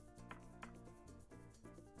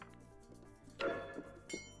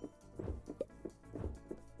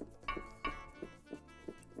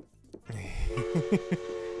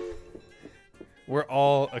 We're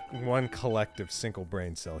all one collective single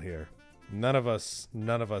brain cell here. None of us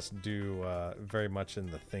do very much in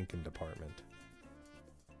the thinking department.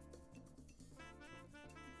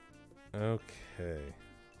 Okay.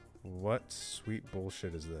 What sweet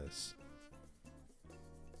bullshit is this?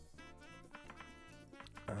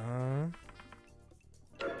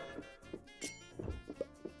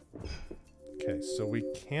 Okay, so we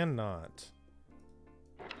cannot...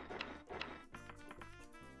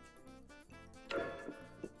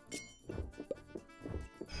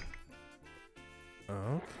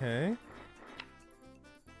 Okay.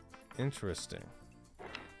 Interesting.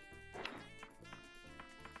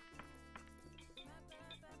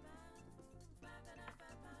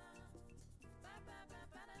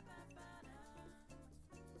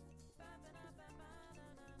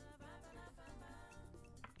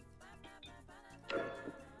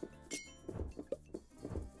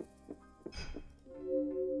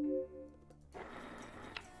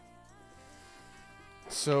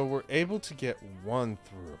 So we're able to get one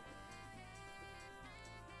through.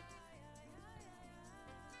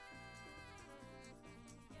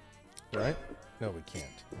 Right? No, we can't.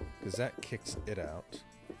 Because that kicks it out.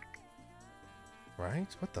 Right?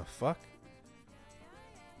 What the fuck?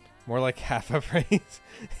 More like half a raise.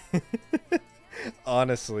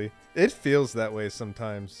 Honestly. It feels that way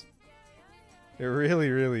sometimes. It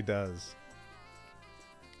really, really does.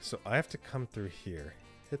 So I have to come through here.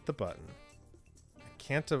 Hit the button.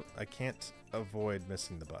 I can't avoid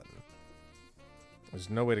missing the button. There's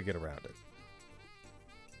no way to get around it.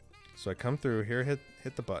 So I come through here, hit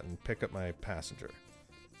the button, pick up my passenger.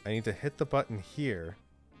 I need to hit the button here.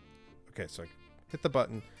 Okay, so I hit the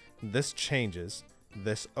button, this changes,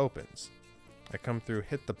 this opens. I come through,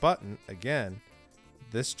 hit the button again,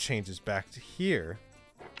 this changes back to here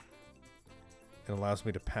and allows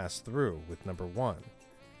me to pass through with number 1.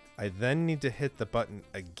 I then need to hit the button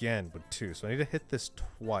again with 2. So I need to hit this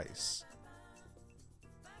twice.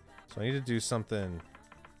 So I need to do something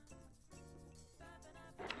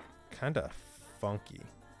kind of funky.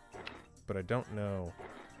 But I don't know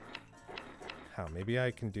how. Maybe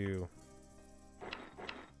I can do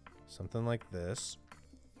something like this.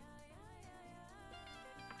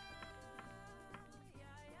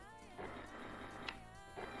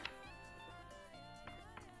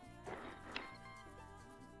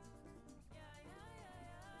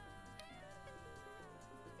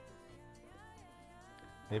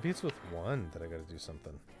 Maybe it's with 1 that I gotta do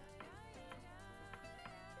something.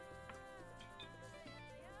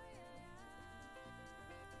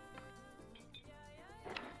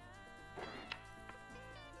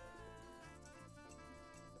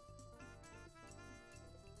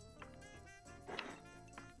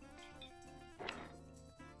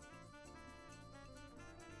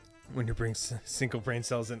 When you bring single brain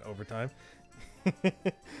cells in overtime.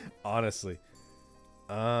 Honestly.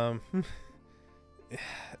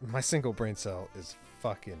 My single brain cell is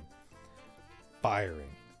fucking firing.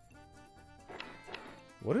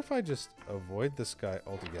 What if I just avoid this guy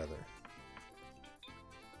altogether?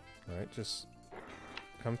 Alright, just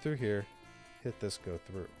come through here, hit this, go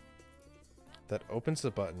through. That opens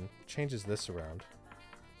the button, changes this around,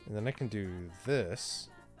 and then I can do this.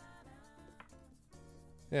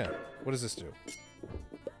 Yeah, what does this do?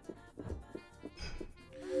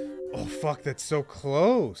 Oh fuck, that's so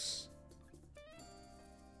close!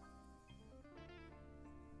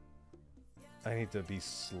 I need to be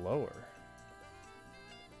slower.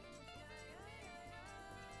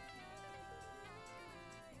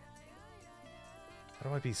 How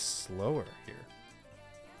do I be slower here?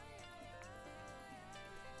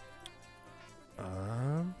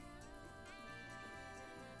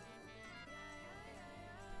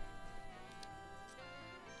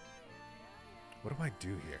 What do I do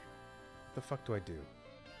here? What the fuck do I do?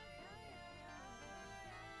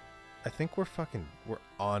 I think we're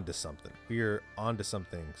on to something. We're on to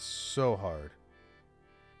something so hard.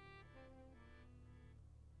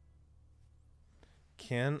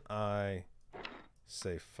 Can I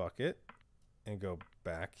say fuck it and go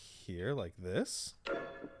back here like this?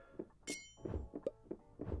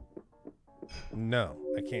 No,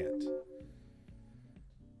 I can't.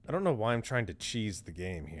 I don't know why I'm trying to cheese the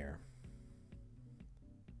game here.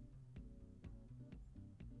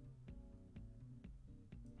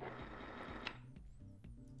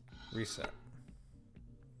 Reset.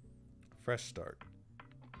 Fresh start.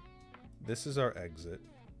 This is our exit.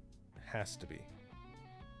 Has to be.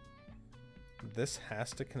 This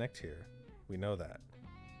has to connect here. We know that.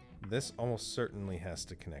 This almost certainly has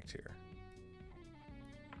to connect here.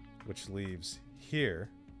 Which leaves here.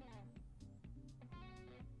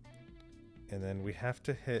 And then we have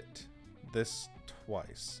to hit this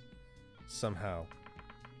twice. Somehow.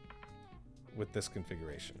 With this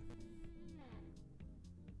configuration.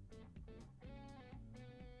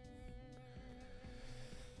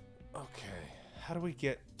 Okay. How do we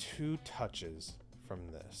get 2 touches from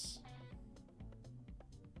this?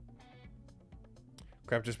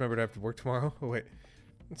 Crap, just remembered I have to work tomorrow. Oh, wait.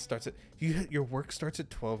 It starts at... Your work starts at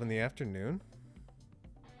 12 in the afternoon?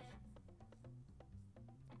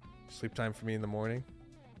 Sleep time for me in the morning?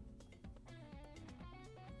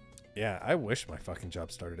 Yeah, I wish my fucking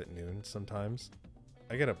job started at noon sometimes.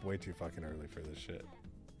 I get up way too fucking early for this shit.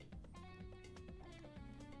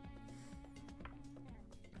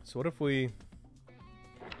 So what if we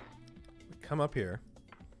come up here,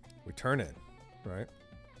 we turn in, right?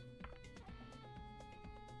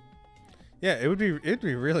 Yeah, it'd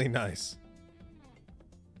be really nice.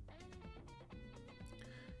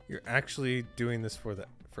 You're actually doing this for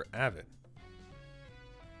Avid.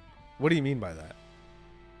 What do you mean by that?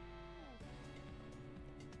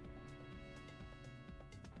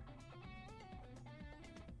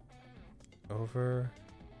 Over,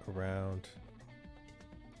 around.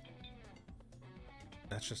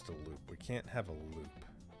 That's just a loop. We can't have a loop.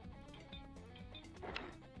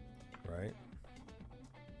 Right?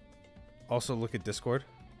 Also look at Discord.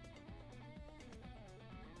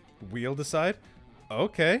 Wheel decide?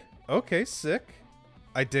 Okay. Okay, sick.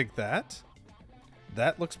 I dig that.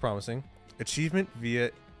 That looks promising. Achievement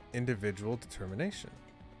via individual determination.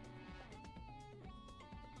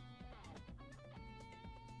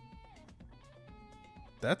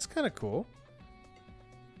 That's kind of cool.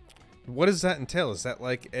 What does that entail? Is that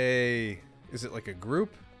like a... Is it like a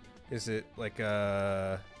group? Is it like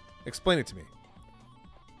a... Explain it to me.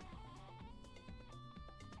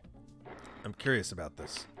 I'm curious about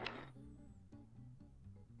this.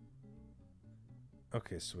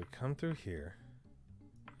 Okay, so we come through here.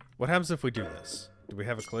 What happens if we do this? Do we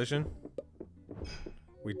have a collision?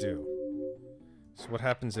 We do. So what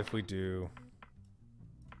happens if we do...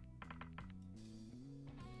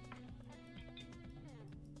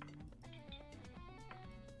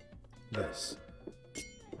 this?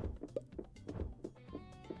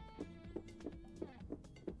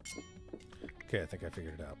 Okay, I think I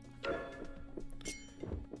figured it out.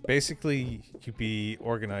 Basically, you be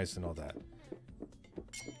organized and all that.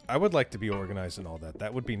 I would like to be organized and all that.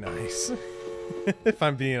 That would be nice. If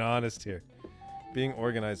I'm being honest here. Being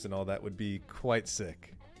organized and all that would be quite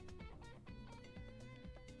sick.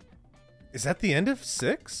 Is that the end of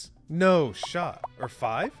 6? No shot. Or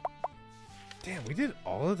 5? Damn, we did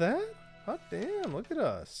all of that? Hot damn, look at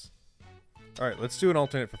us. Alright, let's do an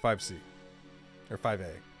alternate for 5C. Or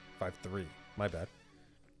 5A. 5-3. My bad.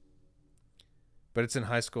 But it's in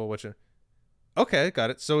high school, which... Okay, got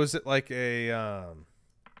it. So is it like a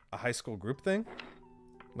high school group thing?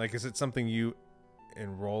 Like, is it something you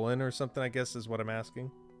enroll in or something, I guess, is what I'm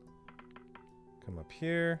asking? Come up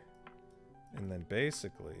here. And then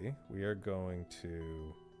basically, we are going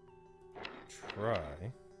to try...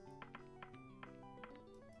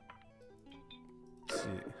 See,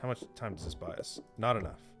 how much time does this buy us? Not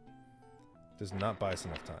enough. Does not buy us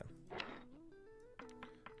enough time.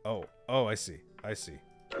 Oh, oh, I see. I see.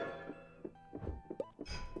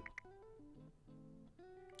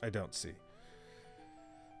 I don't see.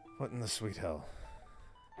 What in the sweet hell?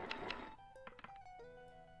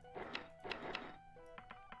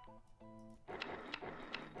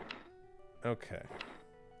 Okay.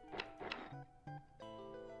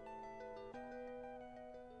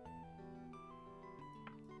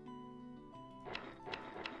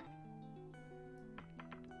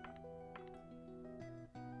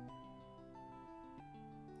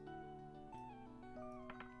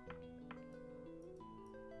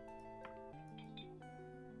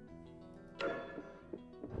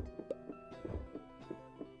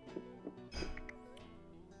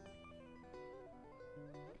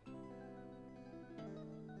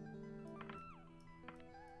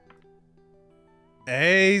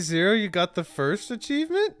 Hey, Zero, you got the first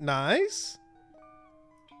achievement? Nice.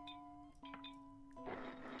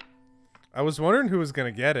 I was wondering who was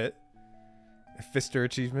going to get it. A Fister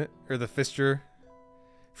achievement? Or the Fister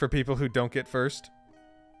for people who don't get first?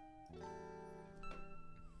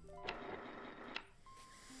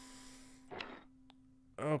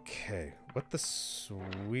 Okay, what the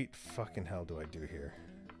sweet fucking hell do I do here?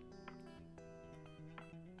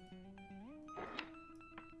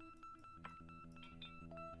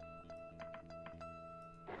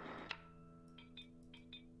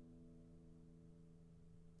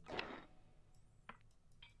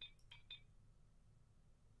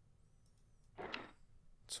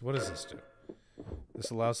 So what does this do?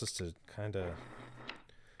 This allows us to kind of...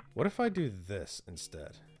 What if I do this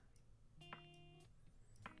instead?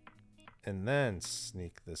 And then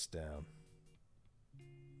sneak this down.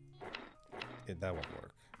 That won't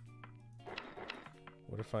work.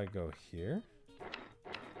 What if I go here?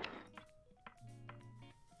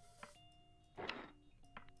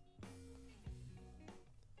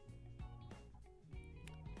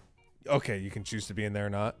 Okay, you can choose to be in there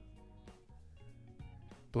or not.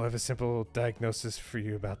 But I have a simple diagnosis for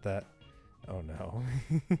you about that. Oh no.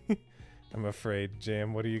 I'm afraid.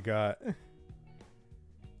 Jam, what do you got?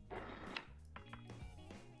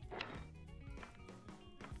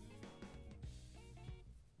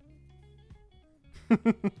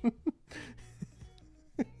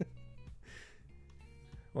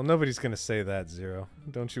 Well, nobody's gonna say that, Zero.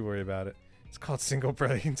 Don't you worry about it. It's called Single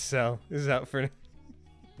Brilliant Cell. This is out for...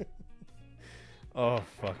 Oh,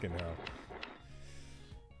 fucking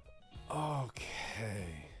hell. Okay.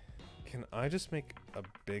 Can I just make a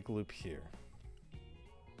big loop here?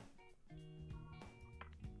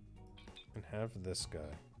 And have this guy.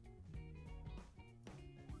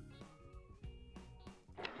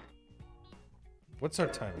 What's our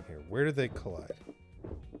timing here? Where do they collide?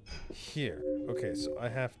 Here. Okay, so I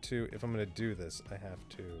have to, if I'm going to do this, I have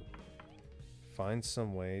to find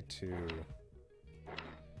some way to...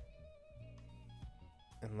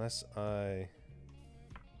 Unless I...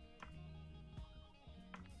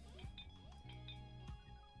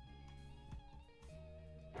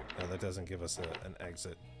 No, that doesn't give us an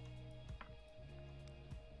exit.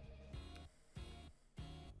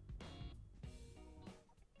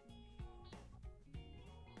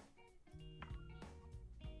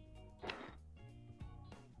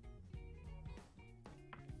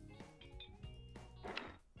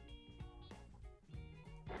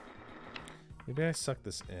 Maybe I suck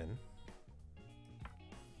this in.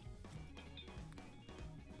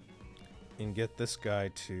 And get this guy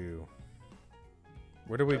to...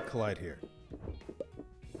 Where do we collide here?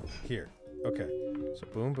 Here. Okay. So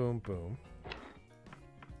boom, boom, boom.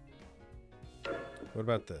 What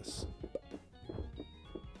about this?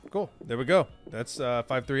 Cool. There we go. That's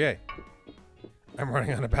 5-3A. I'm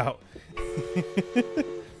running on about.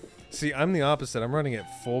 See, I'm the opposite. I'm running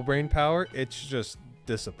at full brain power. It's just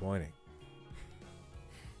disappointing.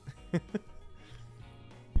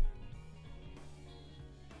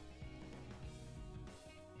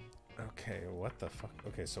 Okay, what the fuck?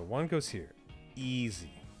 Okay, so one goes here.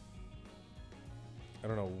 Easy. I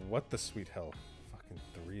don't know what the sweet hell fucking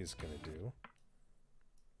 3 is gonna do.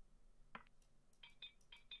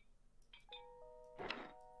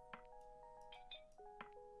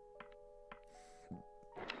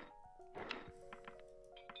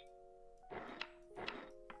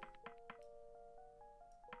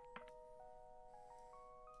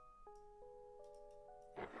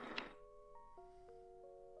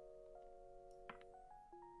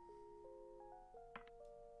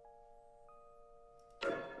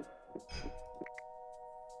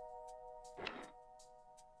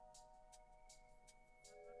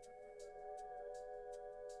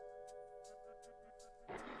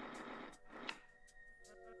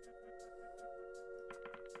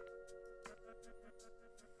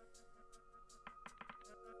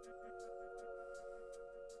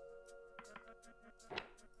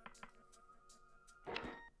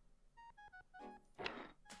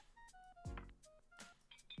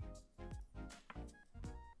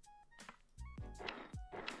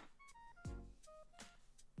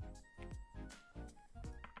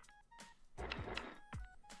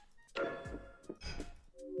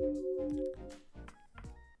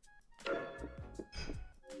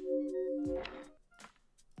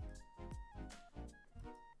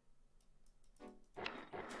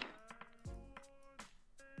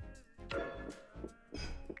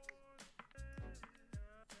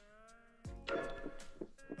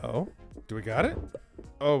 Oh, do we got it?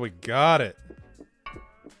 Oh, we got it.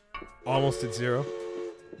 Almost at 0.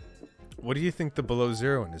 What do you think the below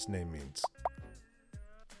 0 in his name means? It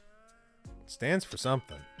stands for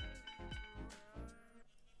something.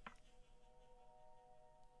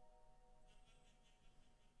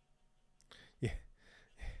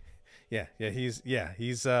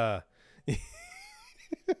 He's I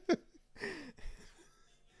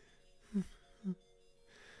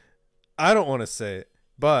don't want to say it,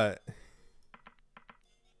 But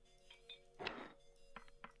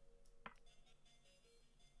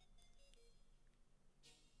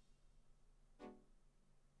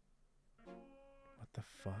what the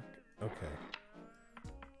fuck? Okay.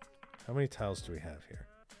 How many tiles do we have here?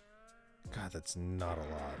 God, that's not a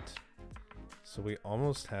lot. So we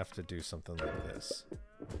almost have to do something like this.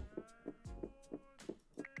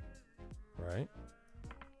 Right?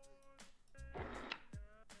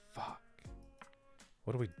 Fuck.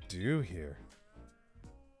 What do we do here?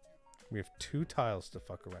 We have 2 tiles to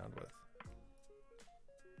fuck around with.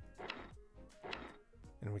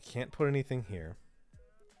 And we can't put anything here.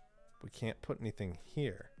 We can't put anything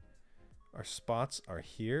here. Our spots are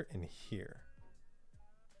here and here.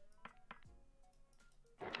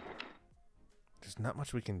 There's not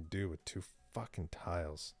much we can do with 2 fucking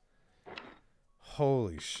tiles.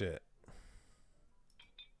 Holy shit.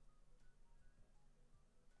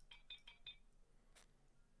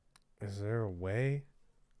 Is there a way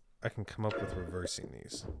I can come up with reversing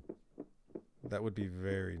these? That would be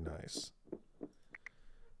very nice.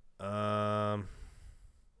 God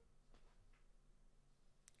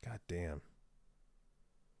damn.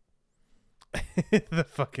 The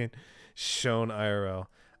fucking shown IRL.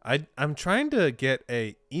 I'm trying to get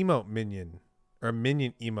a emote minion or a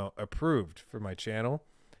minion emote approved for my channel.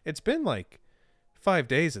 It's been like 5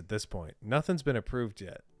 days at this point. Nothing's been approved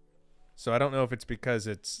yet. So I don't know if it's because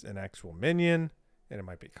it's an actual minion and it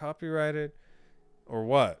might be copyrighted or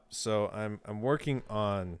what. So I'm working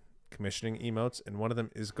on commissioning emotes, and one of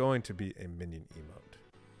them is going to be a minion emote.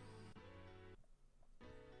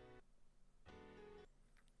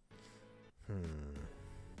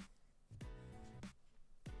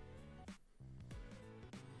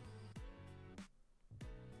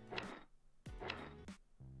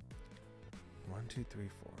 One, two, three,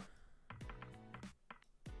 four.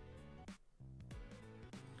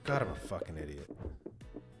 God, I'm a fucking idiot.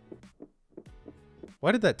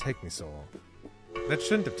 Why did that take me so long? That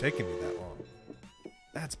shouldn't have taken me that long.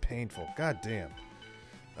 That's painful. God damn.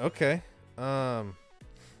 Okay.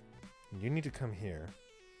 You need to come here.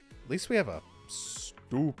 At least we have a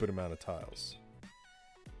stupid amount of tiles.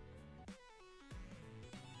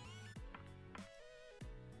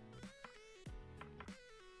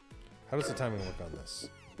 How does the timing work on this?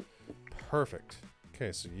 Perfect.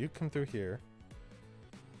 Okay, so you come through here.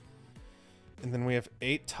 And then we have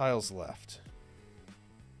 8 tiles left.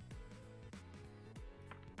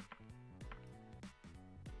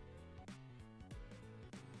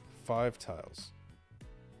 Five tiles.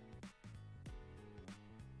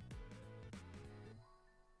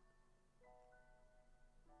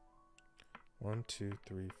 One, two,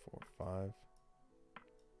 three, four, 5.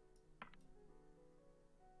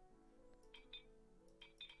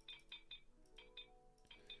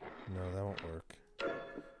 No, that won't work.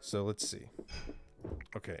 So let's see.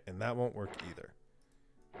 Okay, and that won't work either.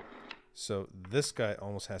 So this guy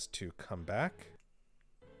almost has to come back.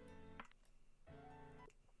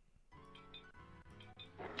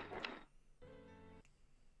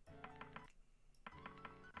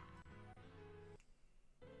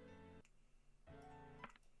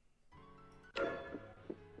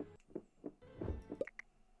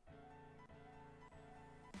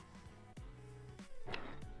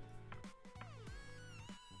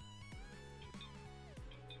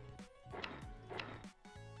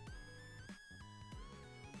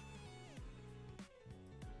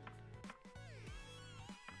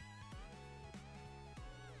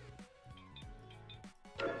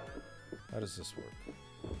 How does this work?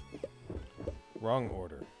 Wrong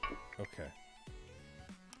order. Okay.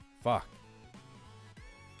 Fuck.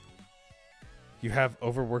 You have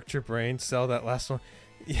overworked your brain. Sell that last one.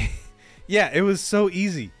 Yeah, it was so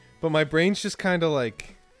easy. But my brain's just kind of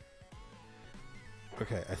like...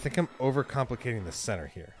 Okay, I think I'm overcomplicating the center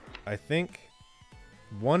here. I think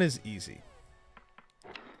 1 is easy.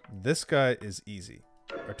 This guy is easy.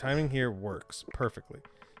 Our timing here works perfectly.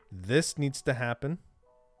 This needs to happen.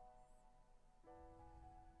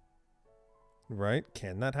 Right?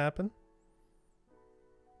 Can that happen?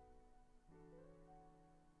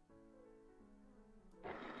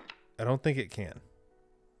 I don't think it can.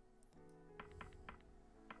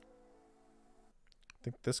 I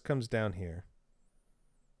think this comes down here.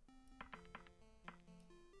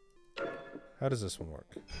 How does this one work?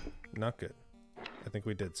 Not good. I think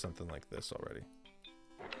we did something like this already.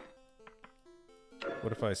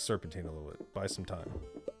 What if I serpentine a little bit? Buy some time.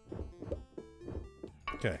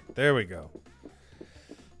 Okay, there we go.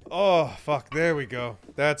 Oh, fuck, there we go.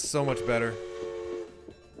 That's so much better.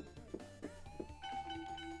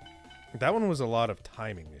 That one was a lot of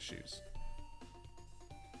timing issues.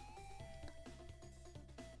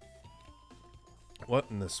 What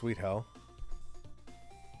in the sweet hell?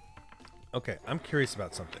 Okay, I'm curious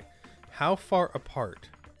about something. How far apart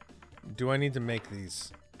do I need to make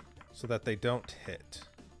these so that they don't hit?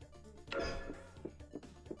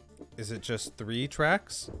 Is it just 3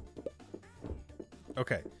 tracks?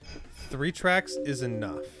 Okay, 3 tracks is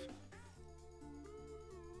enough.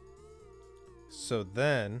 So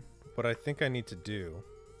then, what I think I need to do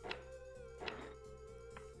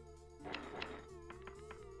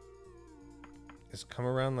is come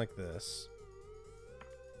around like this.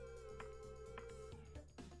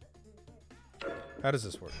 How does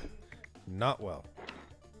this work? Not well.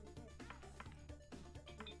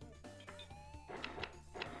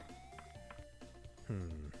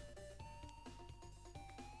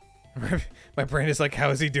 My brain is like, how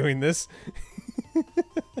is he doing this?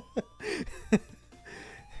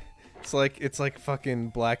 It's like fucking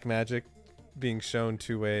black magic being shown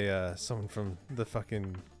to a someone from the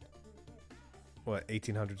fucking what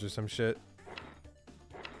 1800s or some shit.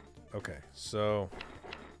 Okay, so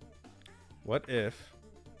what if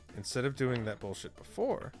instead of doing that bullshit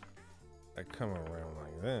before, I come around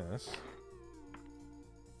like this,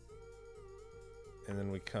 and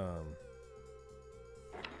then we come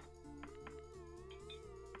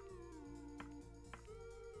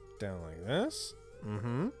down like this.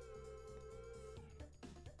 Mm-hmm.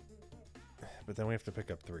 But then we have to pick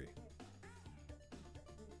up 3.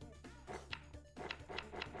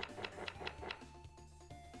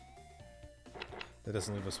 That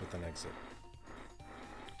doesn't leave us with an exit.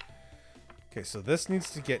 Okay, so this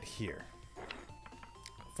needs to get here.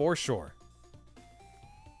 For sure.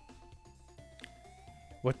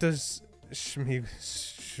 What does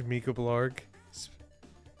Shmigoblarg...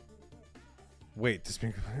 Wait, to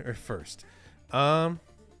speak first. I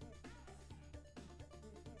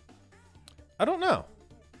don't know.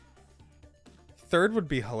 3rd would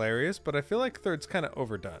be hilarious, but I feel like 3rd's kind of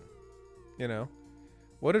overdone. You know?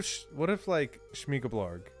 What if like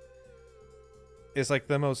Shmigoblarg is like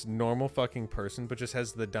the most normal fucking person, but just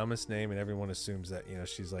has the dumbest name, and everyone assumes that, you know,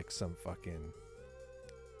 she's like some fucking,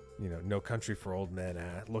 you know, No Country for Old Men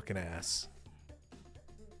looking ass.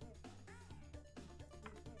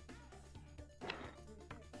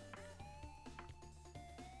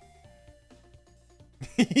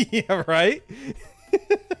 Yeah, right?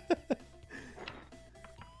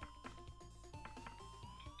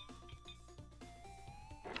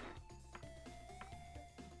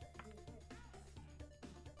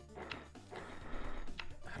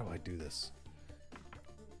 How do I do this?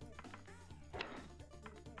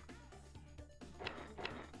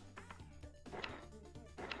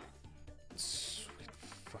 Sweet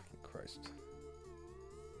fucking Christ.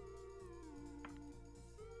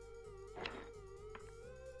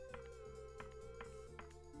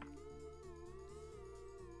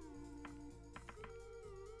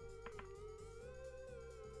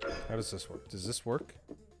 How does this work? Does this work?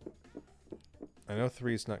 I know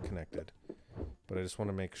 3 is not connected, but I just want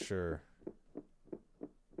to make sure.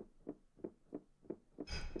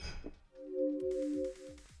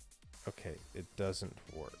 Okay, it doesn't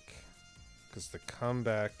work. Because the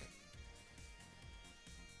comeback...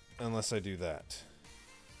 Unless I do that.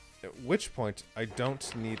 At which point, I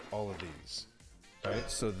don't need all of these. Right?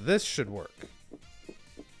 So this should work.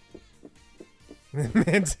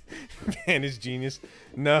 Man is genius.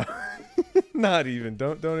 No, not even.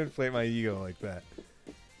 Don't inflate my ego like that.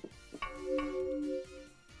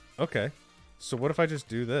 Okay, so what if I just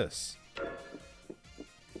do this?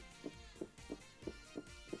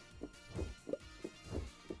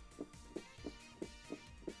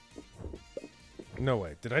 No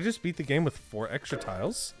way. Did I just beat the game with 4 extra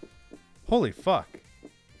tiles? Holy fuck.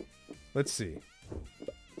 Let's see.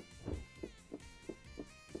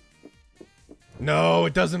 No,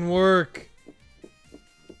 it doesn't work.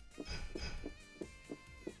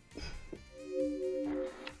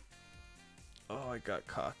 Oh, I got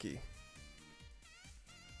cocky.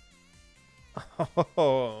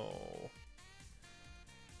 Oh.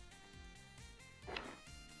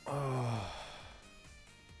 Oh.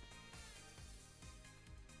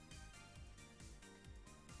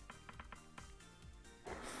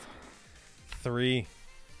 Three,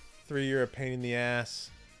 you're a pain in the ass.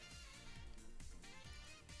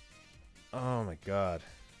 Oh my god.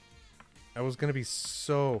 I was gonna be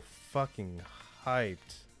so fucking hyped.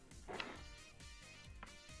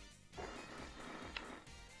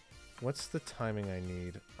 What's the timing I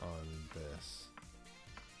need on this?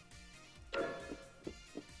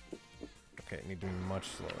 Okay, I need to be much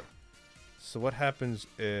slower. So what happens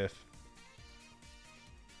if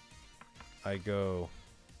I go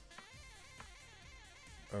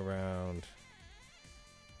around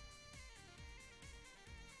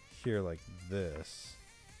here like this.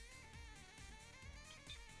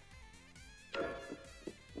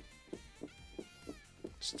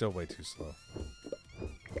 Still way too slow.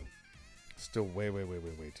 Still way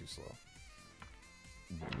too slow.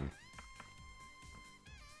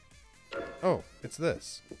 Oh, it's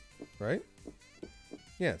this, right?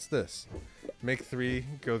 Yeah, it's this. Make 3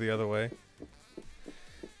 go the other way.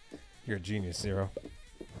 You're a genius, Zero.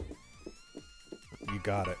 You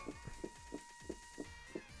got it.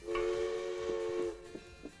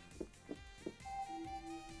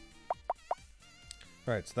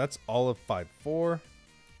 Alright, so that's all of 5-4.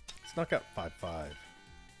 Let's knock out 5-5.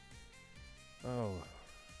 Oh.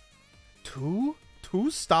 2?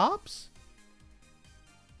 2 stops?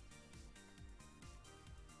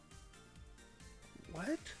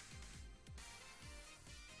 What?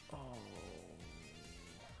 Oh.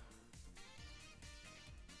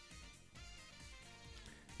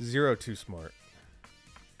 0 too smart.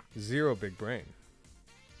 0 big brain.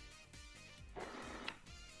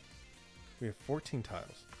 We have 14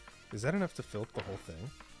 tiles. Is that enough to fill up the whole thing?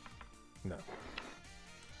 No.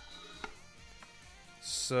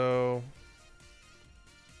 So...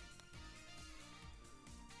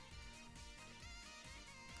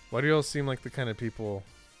 why do y'all seem like the kind of people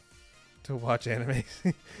to watch anime?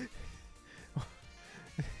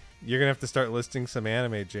 You're gonna have to start listing some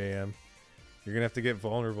anime, JM. You're gonna have to get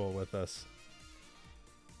vulnerable with us.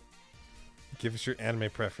 Give us your anime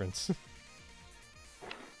preference.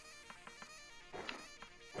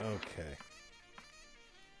 Okay.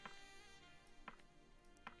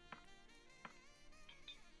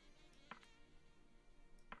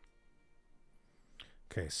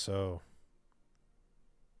 Okay, so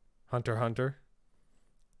Hunter x Hunter.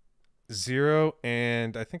 Zero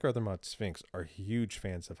and I think our other mod Sphinx are huge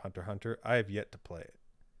fans of Hunter x Hunter. I have yet to play it.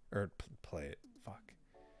 Or play it. Fuck.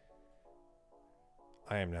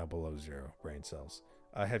 I am now below 0 brain cells.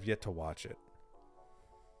 I have yet to watch it.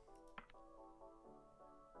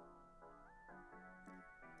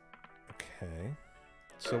 Okay.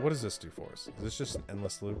 So what does this do for us? Is this just an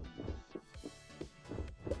endless loop?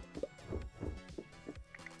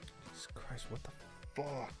 Jesus Christ, what the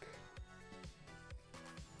fuck?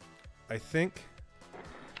 I think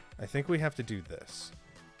we have to do this.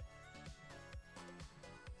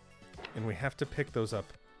 And we have to pick those up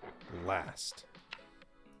last.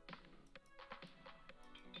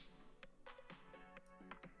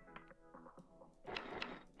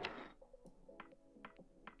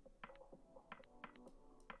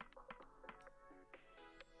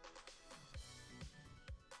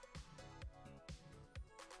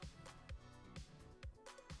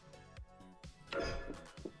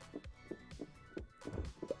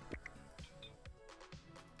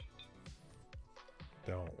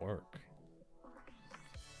 Don't work.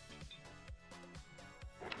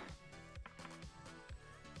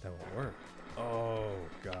 Don't work. Oh,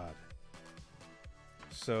 God.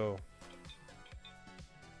 So...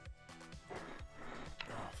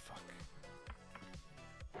 oh, fuck.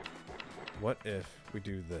 What if we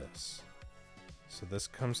do this? So this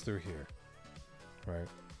comes through here. Right?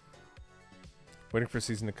 Waiting for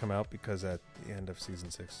season to come out because at the end of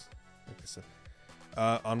season 6, like I said.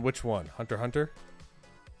 On which one? Hunter x Hunter?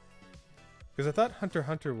 Because I thought Hunter x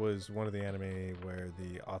Hunter was one of the anime where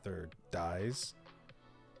the author dies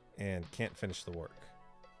and can't finish the work.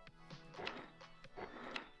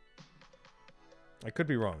 I could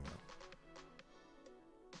be wrong,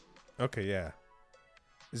 though. Okay, yeah.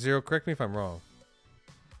 Zero, correct me if I'm wrong.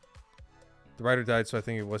 The writer died, so I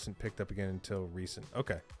think it wasn't picked up again until recent.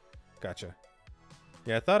 Okay, gotcha.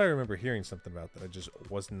 Yeah, I thought I remember hearing something about that. I just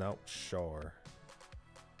was not sure.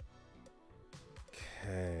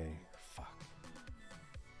 Okay.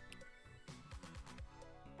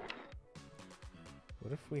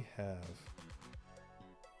 What if we have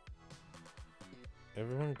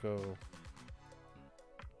everyone go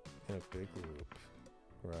in a big loop,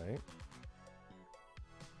 right?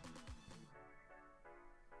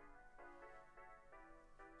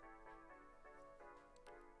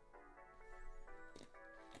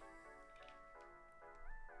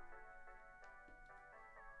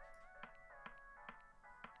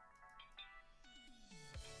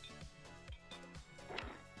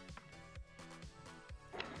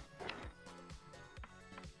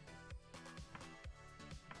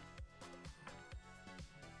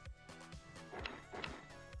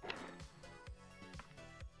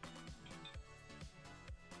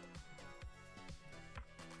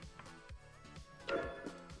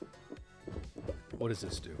 What does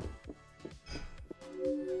this do?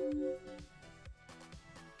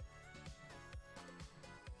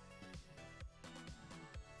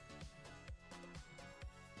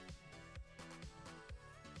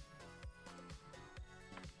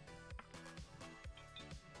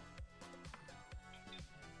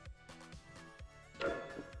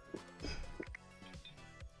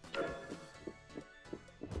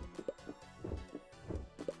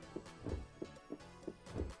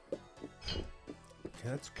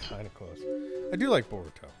 That's kind of close. I do like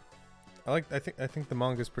Boruto. I think the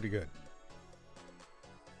manga is pretty good.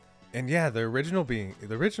 And yeah, the original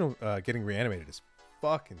getting reanimated is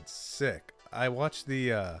fucking sick. I watched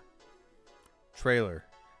the trailer.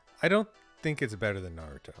 I don't think it's better than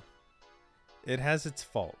Naruto. It has its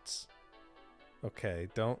faults. Okay,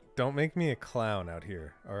 don't make me a clown out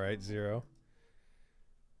here. All right, Zero.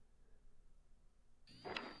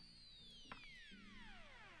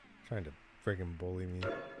 Trying to friggin' bully me.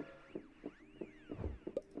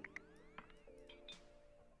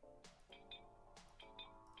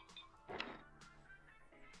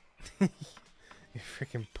 You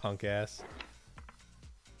freaking punk ass.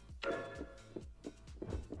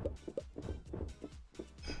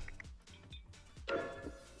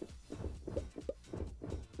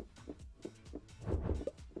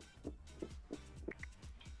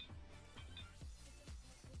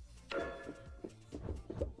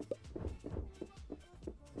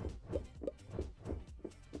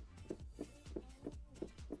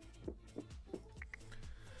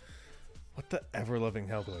 What the ever-loving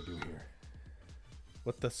hell do I do here?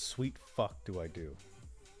 What the sweet fuck do I do?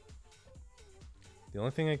 The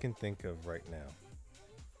only thing I can think of right now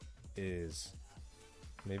is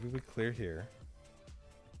maybe we clear here.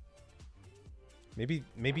 Maybe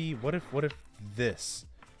what if this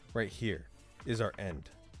right here is our end?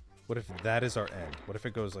 What if that is our end? What if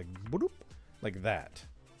it goes like boop, like that?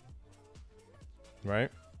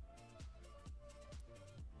 Right?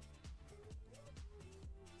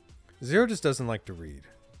 Zero just doesn't like to read.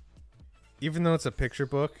 Even though it's a picture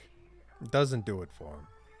book, it doesn't do it for him.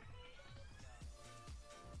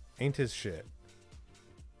 Ain't his shit.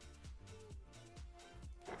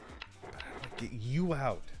 But how do I get you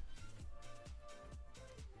out?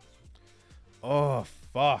 Oh,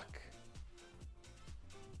 fuck.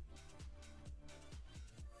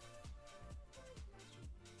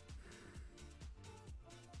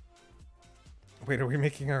 Wait, are we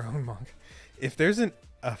making our own manga? If there's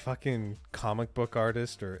a fucking comic book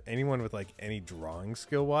artist or anyone with like any drawing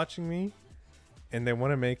skill watching me and they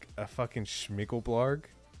want to make a fucking schmiggelblarg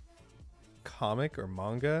comic or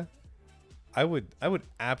manga, I would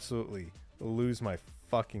absolutely lose my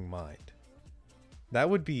fucking mind. That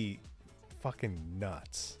would be fucking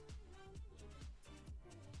nuts.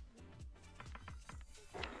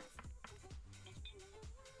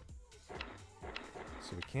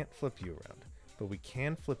 So we can't flip you around, but we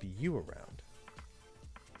can flip you around.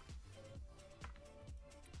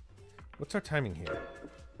 What's our timing here?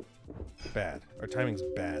 Bad. Our timing's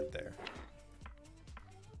bad there.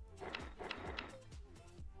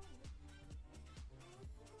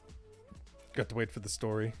 Got to wait for the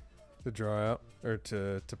story to draw out, or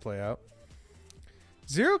to play out.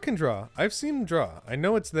 Zero can draw. I've seen him draw. I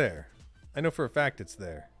know it's there. I know for a fact it's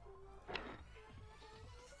there.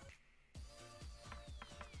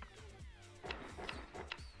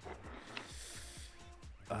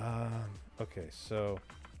 Okay, so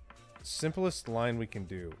simplest line we can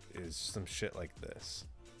do is some shit like this.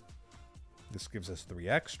 This gives us 3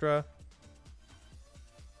 extra.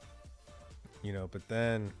 You know, but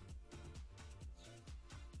then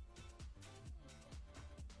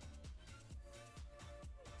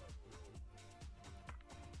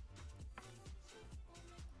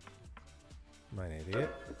I'm an idiot.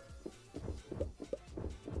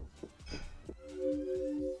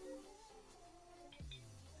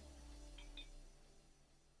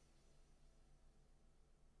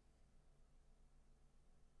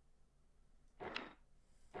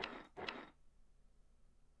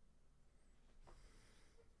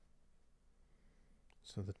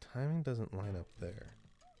 So the timing doesn't line up there.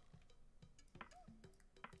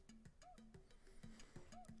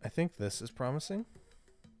 I think this is promising.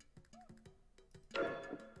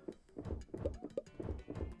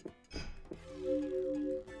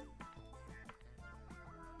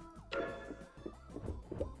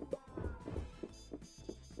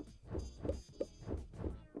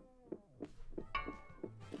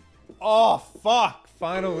 Oh, fuck!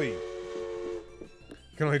 Finally! You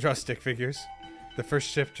can only draw stick figures. The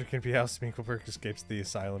first chapter can be how Sminkelberg escapes the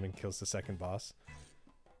asylum and kills the second boss.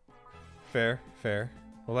 Fair, fair.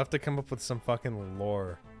 We'll have to come up with some fucking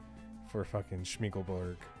lore for fucking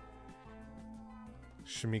Schmiegelblorg.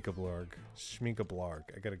 Schmiegelblorg. Schmiegelblorg.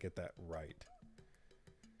 I gotta get that right.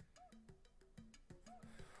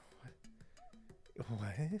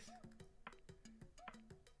 What?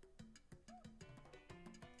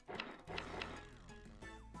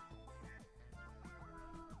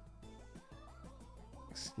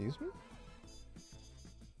 Excuse me?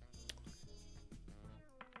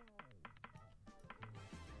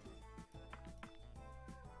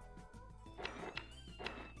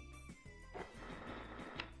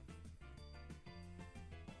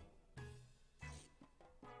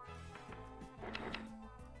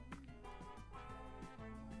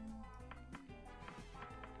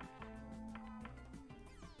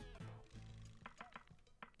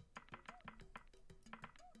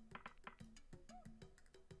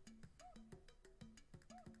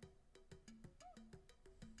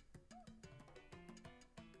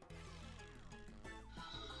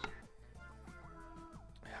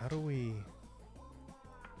 how do we...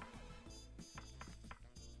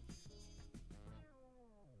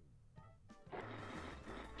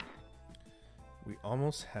 We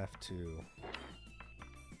almost have to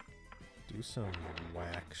do some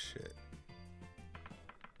whack shit.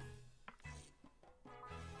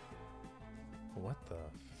 What the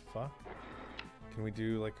fuck? Can we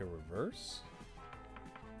do like a reverse?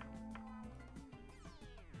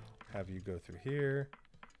 Have you go through here,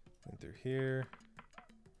 and through here,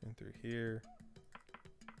 and through here,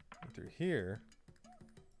 and through here,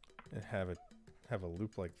 and have a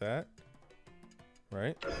loop like that,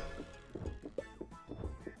 right?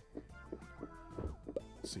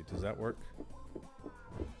 Let's see, does that work?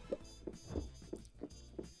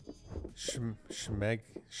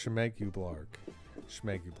 Shmegublarg.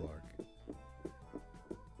 Shmegublarg.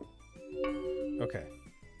 Okay.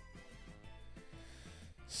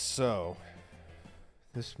 So,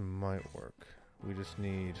 this might work. We just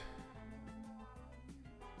need...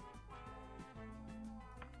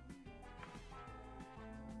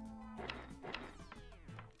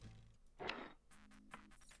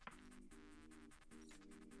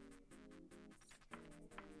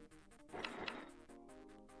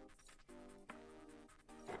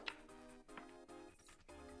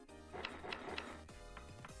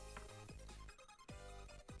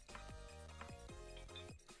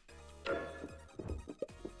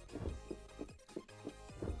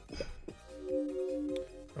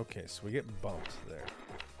 Okay, so we get bumped there.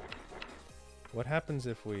 What happens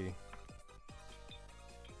if we...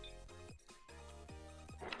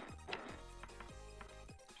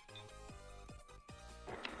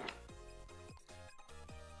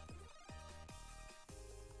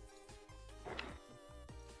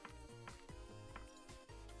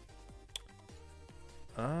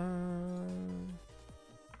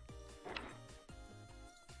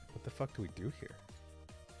 What the fuck do we do here?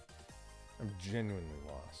 I'm genuinely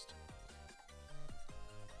lost.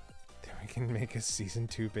 Then we can make a season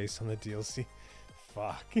 2 based on the DLC.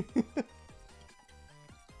 Fuck.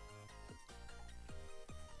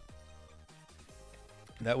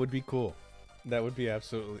 That would be cool. That would be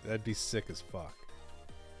absolutely... That'd be sick as fuck.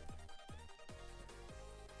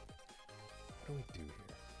 What do we do here?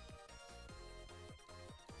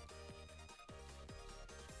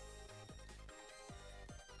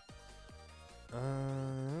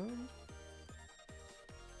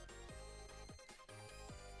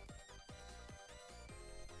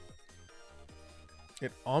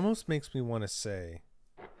 It almost makes me want to say,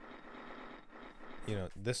 you know,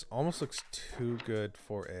 this almost looks too good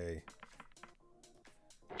for a,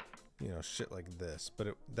 you know, shit like this, but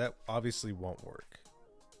that obviously won't work.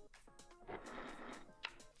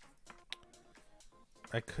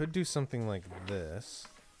 I could do something like this.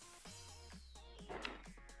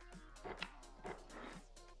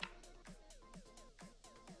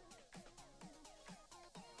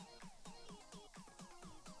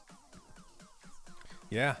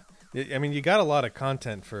 Yeah, I mean, you got a lot of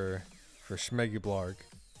content for Shmegublarg.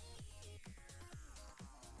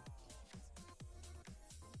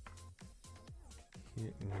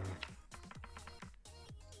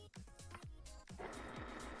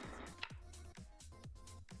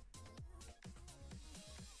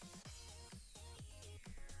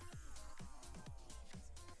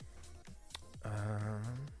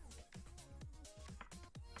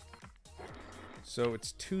 So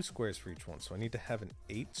it's 2 squares for each one, so I need to have an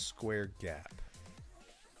 8 square gap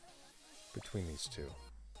between these two.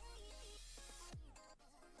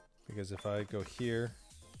 Because if I go here,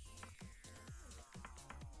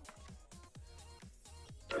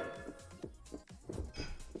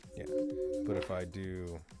 yeah, but if I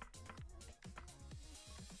do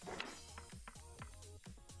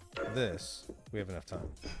this, we have enough time.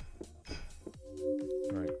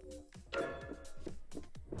 All right.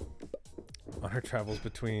 On her travels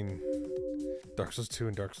between Dark Souls 2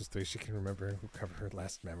 and Dark Souls 3, she can remember and recover her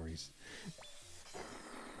last memories.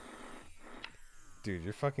 Dude,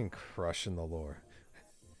 you're fucking crushing the lore.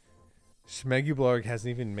 Shmegublarg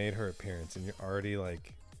hasn't even made her appearance, and you're already,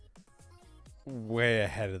 like, way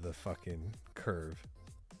ahead of the fucking curve.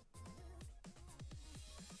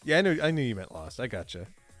 Yeah, I knew you meant lost. I gotcha.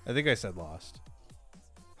 I think I said lost.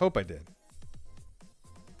 Hope I did.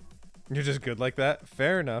 You're just good like that?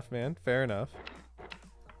 Fair enough, man. Fair enough.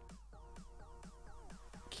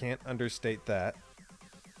 Can't understate that.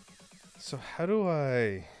 So how do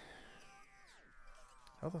I...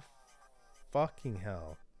 How the fucking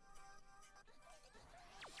hell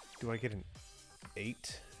do I get an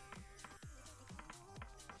 8?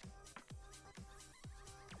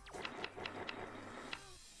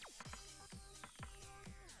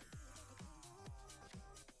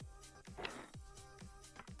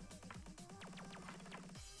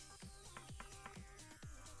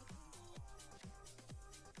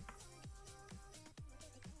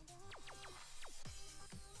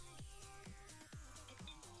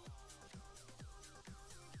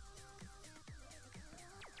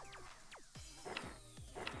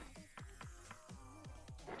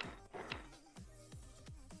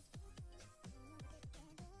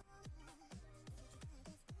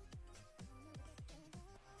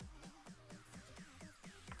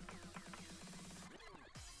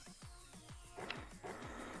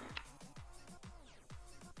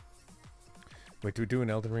 Wait, do we do an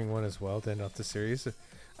Elden Ring one as well to end off the series?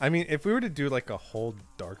 I mean, if we were to do like a whole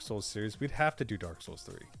Dark Souls series, we'd have to do Dark Souls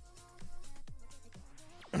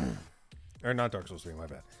 3. Or not Dark Souls 3, my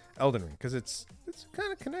bad. Elden Ring, because it's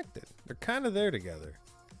kind of connected. They're kind of there together.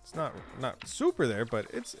 It's not super there, but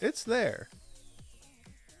it's there.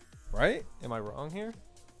 Right? Am I wrong here?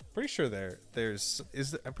 Pretty sure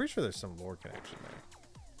I'm pretty sure there's some lore connection there.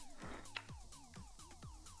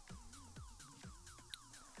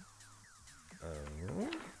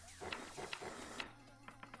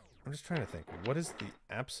 I'm just trying to think. What is the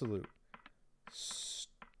absolute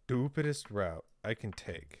stupidest route I can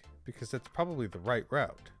take? Because that's probably the right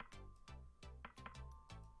route.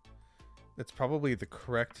 That's probably the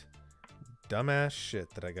correct dumbass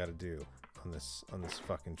shit that I gotta do on this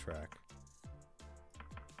fucking track.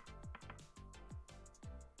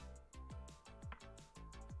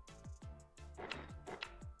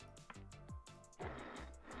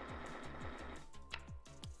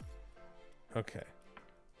 Okay.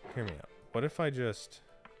 Hear me out. What if I just...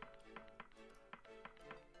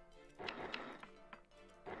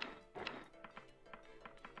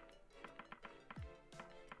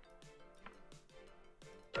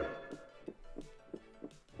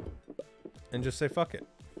 and just say fuck it.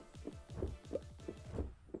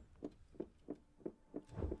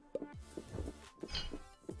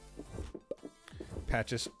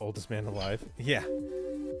 Patches, oldest man alive. Yeah.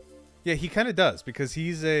 Yeah, he kind of does, because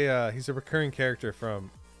he's a recurring character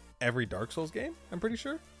from every Dark Souls game, I'm pretty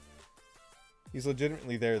sure. He's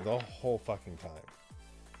legitimately there the whole fucking time.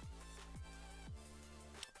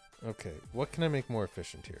 Okay, what can I make more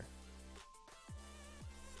efficient here?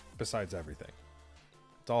 Besides everything.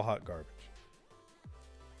 It's all hot garbage.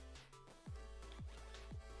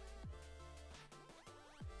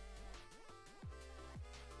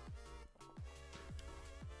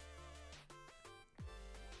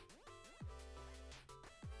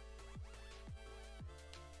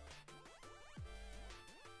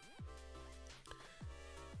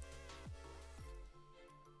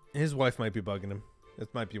 His wife might be bugging him.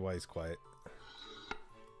 That might be why he's quiet.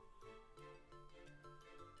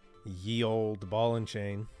 Ye old ball and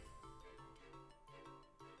chain.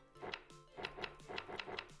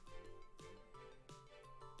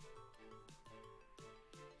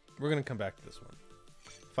 We're gonna come back to this one.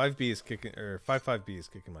 5B is kicking, or 5-5B is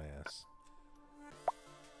kicking my ass.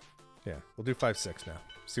 Yeah, we'll do 5-6 now.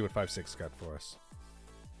 See what 5-6 got for us.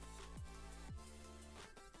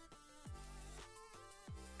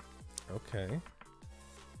 Okay.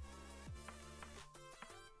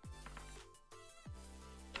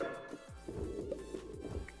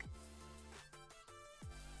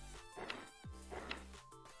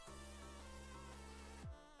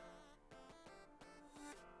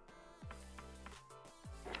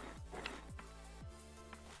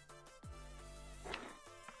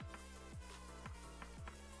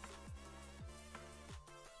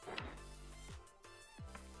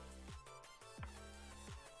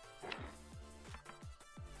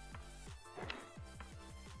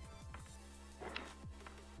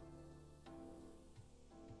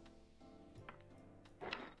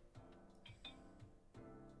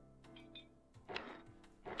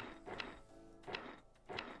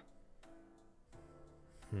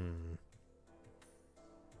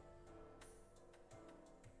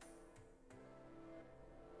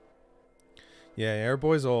 Yeah,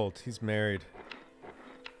 Airboy's old. He's married.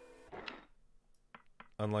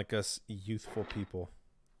 Unlike us youthful people.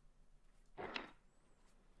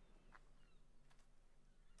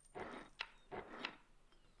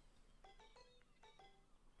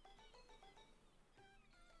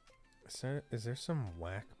 Is there some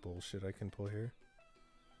whack bullshit I can pull here?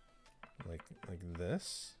 Like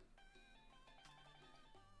this?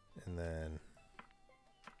 And then...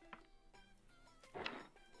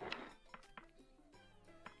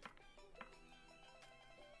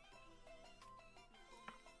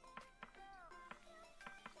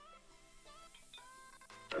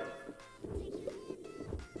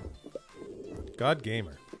 God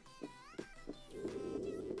Gamer.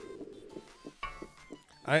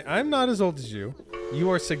 I'm not as old as you. You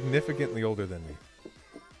are significantly older than me.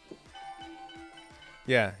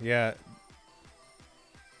 Yeah.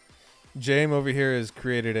 James over here has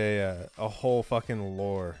created a whole fucking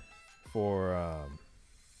lore for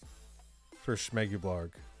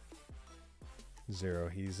Schmegublarg Zero.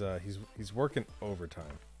 He's working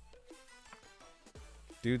overtime.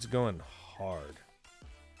 Dude's going hard.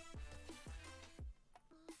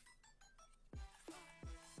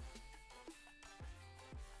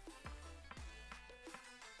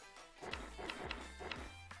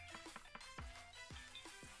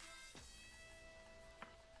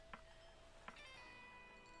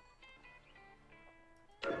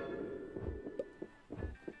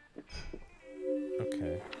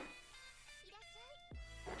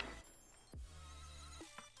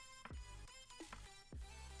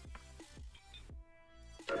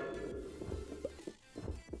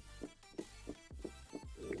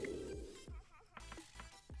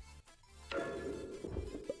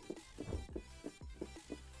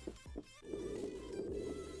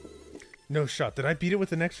 No shot. Did I beat it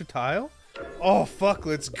with an extra tile? Oh, fuck.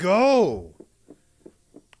 Let's go.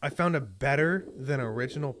 I found a better than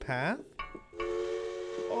original path.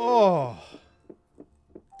 Oh.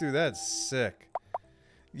 Dude, that's sick.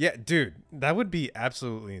 Yeah, dude. That would be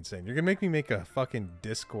absolutely insane. You're going to make me make a fucking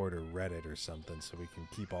Discord or Reddit or something so we can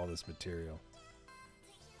keep all this material.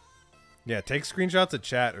 Yeah, take screenshots of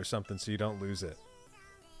chat or something so you don't lose it.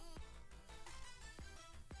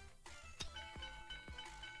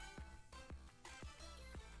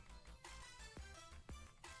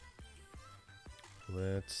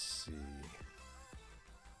 Let's see.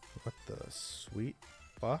 What the sweet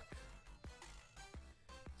fuck?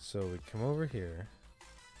 So we come over here,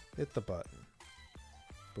 hit the button.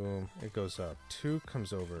 Boom, it goes up. 2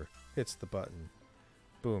 comes over, hits the button.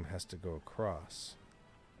 Boom, has to go across.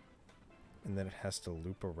 And then it has to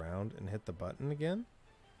loop around and hit the button again?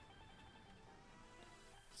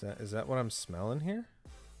 Is that what I'm smelling here?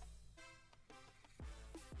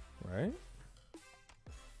 Right?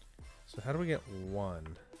 So how do we get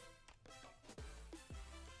 1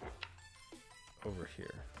 over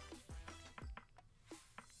here?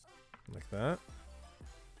 Like that?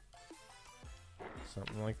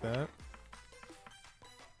 Something like that?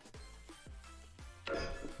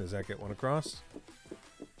 Does that get 1 across?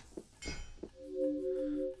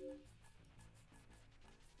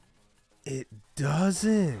 It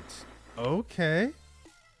doesn't. Okay.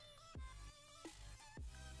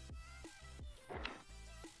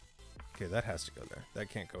 Okay, that has to go there.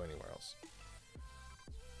 That can't go anywhere else.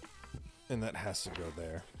 And that has to go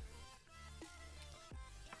there.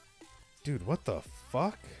 Dude, what the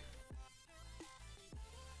fuck?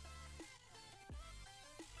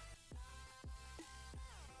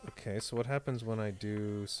 Okay, so what happens when I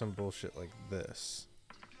do some bullshit like this?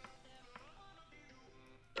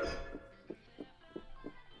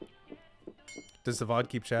 Does the VOD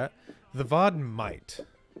keep chat? The VOD might.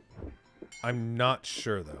 I'm not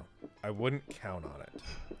sure though. I wouldn't count on it.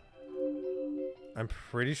 I'm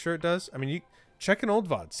pretty sure it does. I mean, you check an old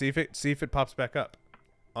VOD, see if it pops back up.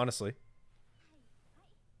 Honestly.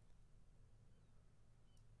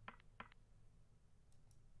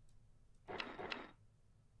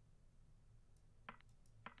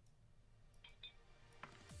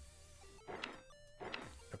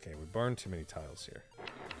 Okay, we burned too many tiles here.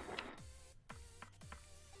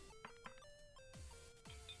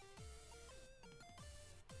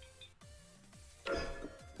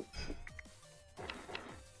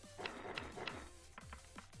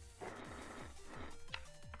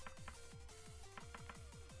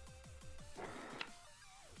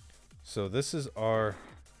 So this is our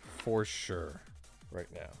for sure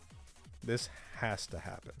right now. This has to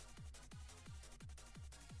happen.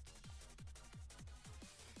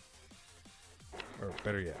 Or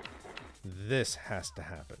better yet, this has to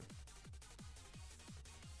happen.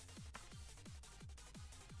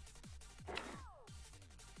 I'm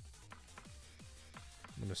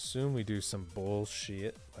gonna assume we do some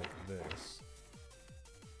bullshit like this.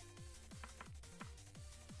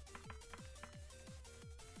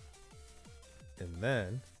 And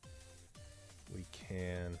then we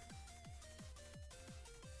can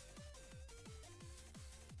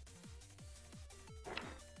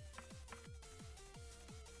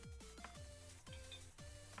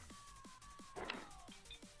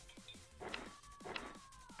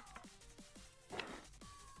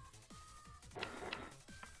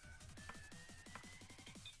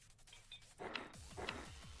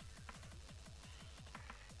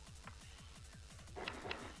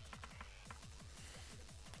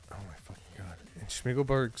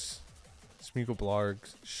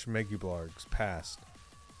Schmegublargs passed.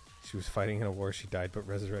 She was fighting in a war, she died but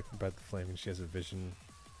resurrected by the flame, and she has a vision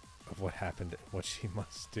of what happened and what she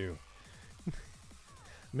must do. I'm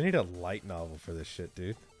gonna need a light novel for this shit,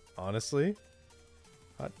 dude. Honestly.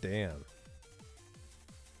 Hot damn.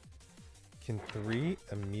 Can 3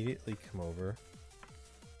 immediately come over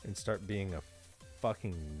and start being a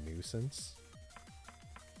fucking nuisance?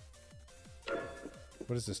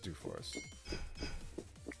 What does this do for us?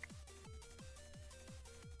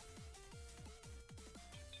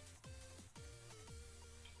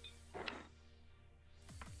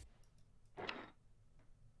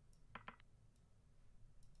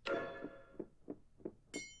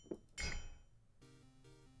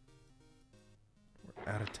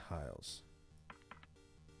 We're out of tiles.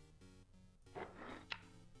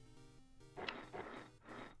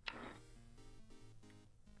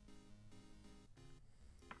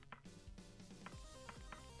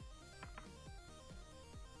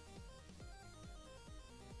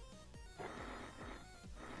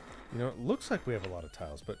 You know, it looks like we have a lot of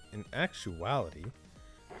tiles, but in actuality,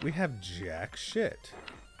 We have jack shit.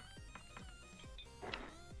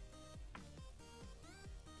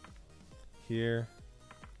 Here.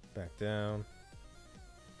 Back down.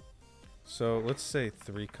 So let's say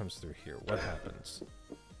 3 comes through here. What happens?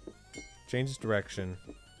 Changes direction.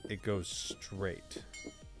 It goes straight.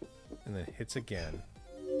 And then hits again.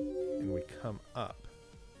 And we come up.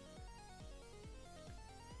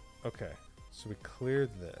 Okay. So we clear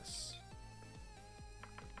this.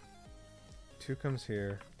 2 comes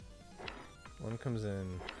here. 1 comes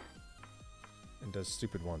in. And does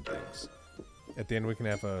stupid 1 things. At the end we can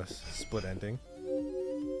have a split ending.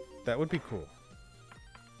 That would be cool.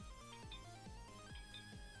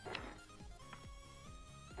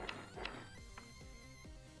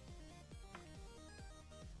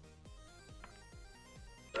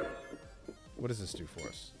 What does this do for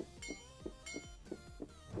us?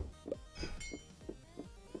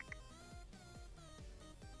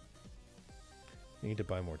 I need to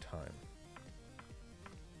buy more time.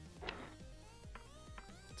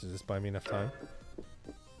 Does this buy me enough time?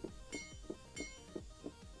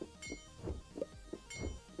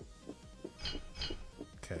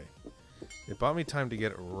 Okay. It bought me time to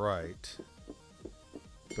get it right,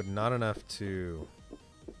 but not enough to...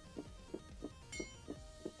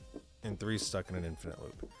 And 3's stuck in an infinite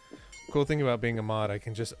loop. Cool thing about being a mod, I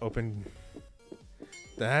can just open...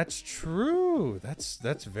 That's true! That's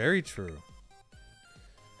very true.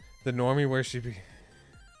 The normie where she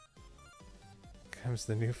becomes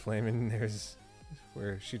the new flame, and there's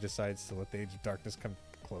where she decides to let the Age of Darkness come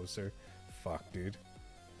closer. Fuck, dude.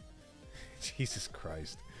 Jesus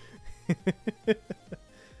Christ. Okay,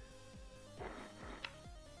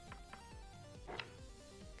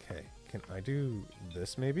 can I do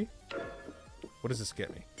this maybe? What does this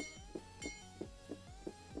get me?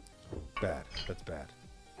 Bad. That's bad.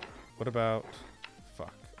 What about...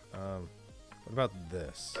 Fuck. What about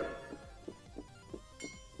this?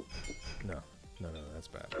 No. No, that's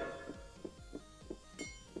bad.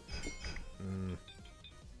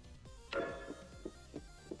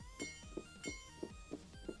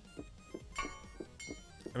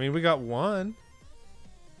 I mean, we got one.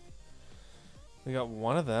 We got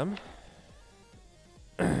one of them.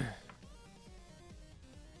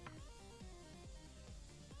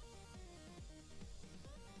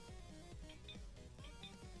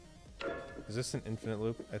 Is this an infinite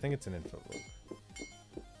loop? I think it's an infinite loop.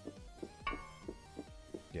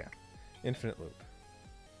 Yeah. Infinite loop.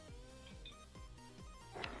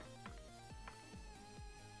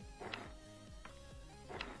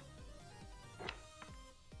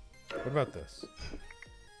 What about this?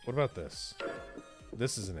 What about this?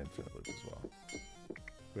 This is an infinite loop as well. Do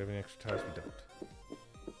we have any extra tiles? We don't.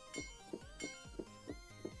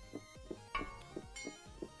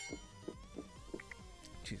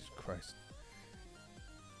 Jesus Christ.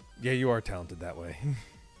 Yeah, you are talented that way.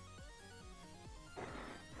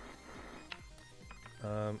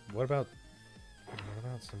 What about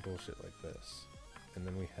some bullshit like this? And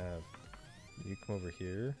then we have you come over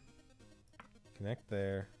here, connect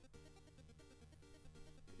there.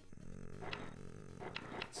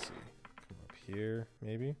 Let's see, come up here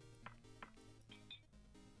maybe.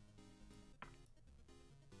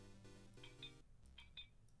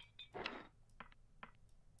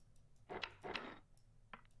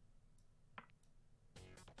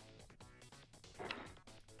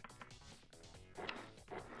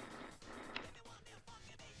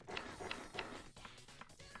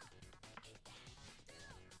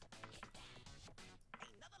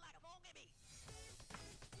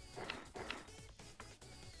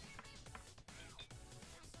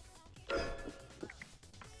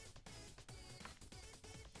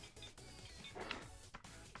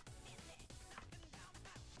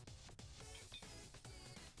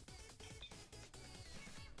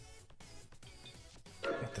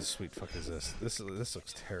 What the sweet fuck is this? This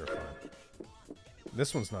looks terrifying.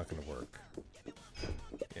 This one's not gonna work.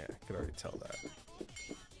 Yeah, I could already tell that.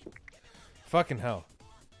 Fucking hell.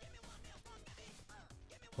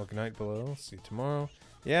 Well, good night below. See you tomorrow.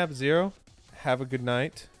 Yeah, Zero. Have a good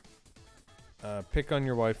night. Pick on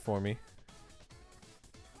your wife for me.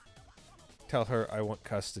 Tell her I want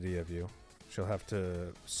custody of you. She'll have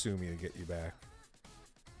to sue me to get you back.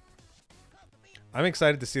 I'm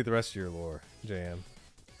excited to see the rest of your lore, JM.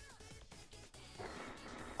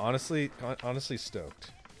 Honestly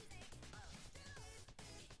stoked.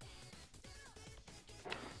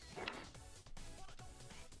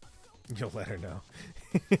 You'll let her know.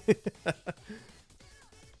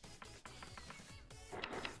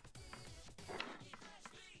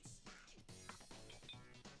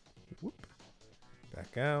 Whoop.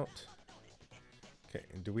 Back out. Okay,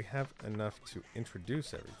 and do we have enough to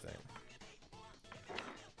introduce everything?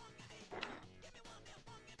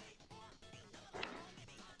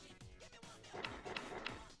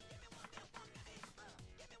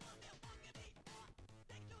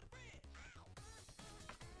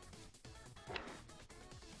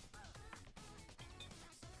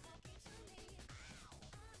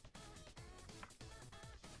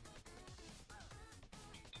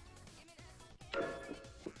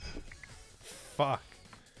 Fuck.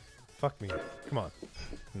 Fuck me. Come on.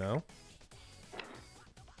 No?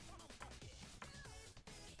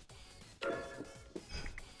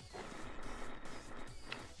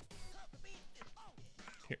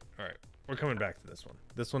 Here. Alright. We're coming back to this one.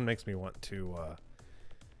 This one makes me want to,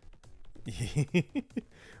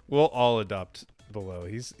 we'll all adopt below.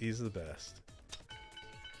 He's the best.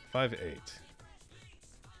 5'8".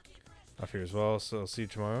 Off here as well, so I'll see you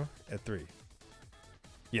tomorrow at 3.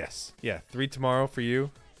 Yes. Yeah, 3 tomorrow for you.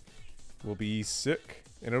 We'll be sick.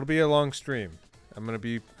 And it'll be a long stream. I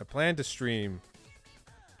plan to stream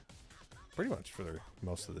pretty much for the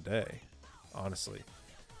most of the day, honestly.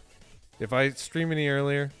 If I stream any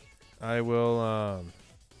earlier, I will,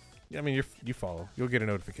 yeah, I mean, you follow. You'll get a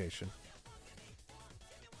notification.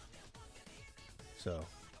 So,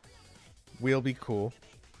 we'll be cool.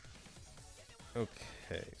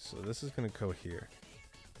 Okay, so this is going to go here.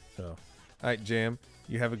 So, alright, Jam.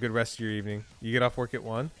 You have a good rest of your evening. You get off work at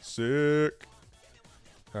 1? Sick!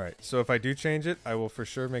 Alright, so if I do change it, I will for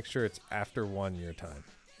sure make sure it's after 1 your time.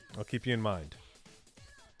 I'll keep you in mind.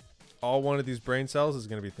 All one of these brain cells is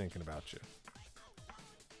going to be thinking about you.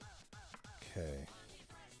 Okay.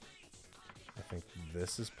 I think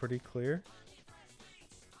this is pretty clear.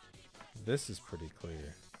 This is pretty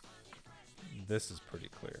clear. This is pretty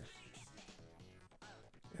clear.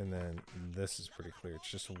 And then this is pretty clear.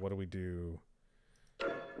 It's just, what do we do?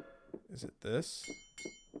 Is it this?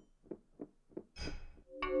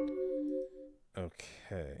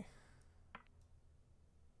 Okay.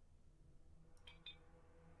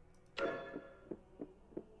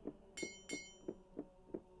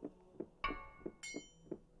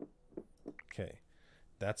 Okay.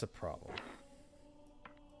 That's a problem.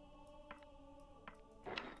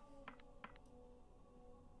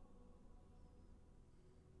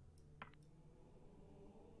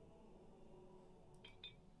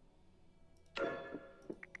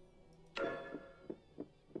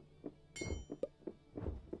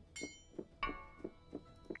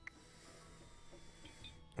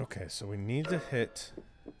 Okay, so we need to hit...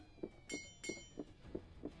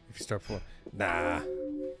 If you start pulling... Nah.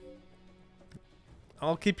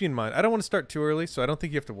 I'll keep you in mind. I don't want to start too early, so I don't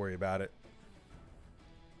think you have to worry about it.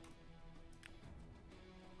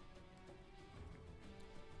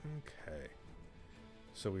 Okay.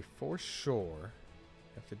 So we for sure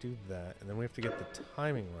have to do that, and then we have to get the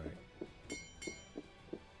timing right.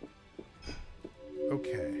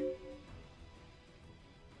 Okay.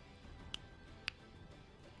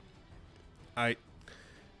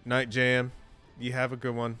 Night Jam. You have a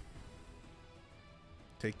good one.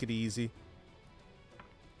 Take it easy.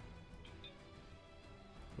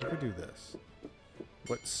 What if we do this?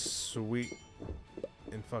 What sweet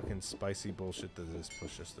and fucking spicy bullshit does this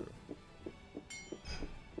push us through?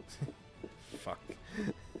 Fuck.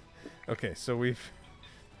 Okay, so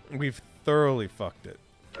we've thoroughly fucked it.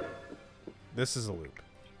 This is a loop.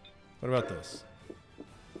 What about this?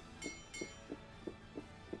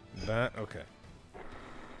 That, okay.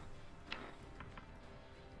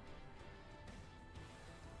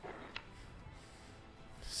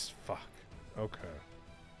 Fuck. Okay.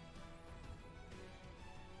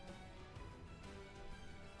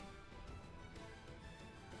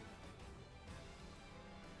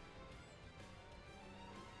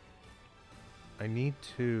 I need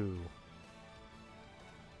to...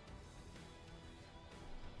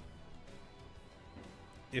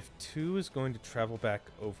 If 2 is going to travel back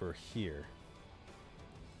over here,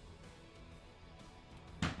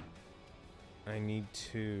 I need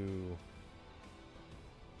to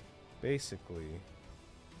basically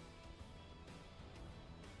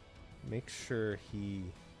make sure he...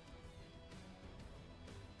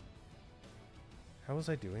 How was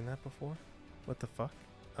I doing that before? What the fuck?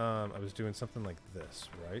 I was doing something like this,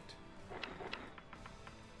 right?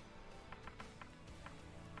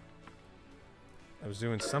 I was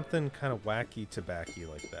doing something kind of wacky tobacky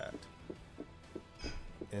like that.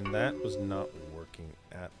 And that was not working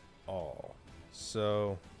at all.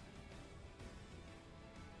 So...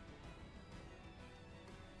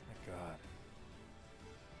 My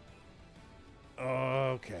God.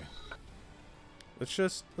 Okay. Let's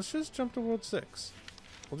just jump to World 6.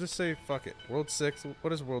 We'll just say, fuck it. World 6,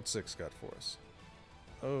 what has World 6 got for us?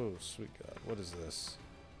 Oh, sweet God. What is this?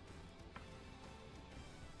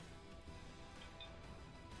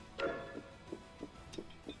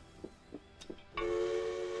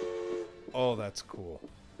 Oh, that's cool.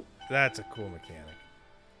 That's a cool mechanic.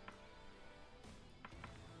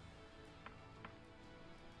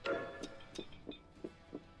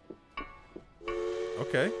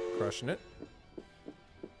 Okay, crushing it.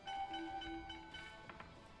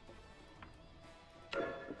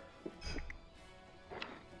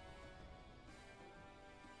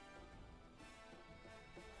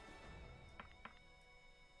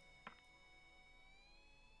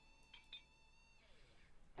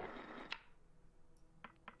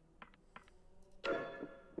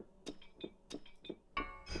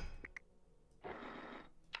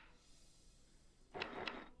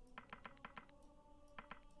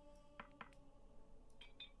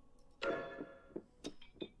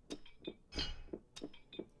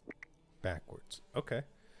 Backwards. Okay.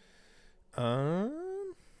 The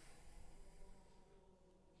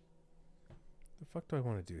fuck do I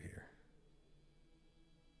want to do here?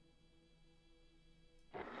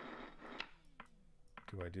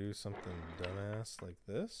 Do I do something dumbass like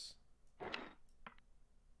this?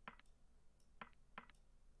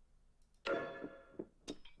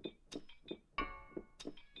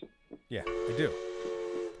 Yeah, I do.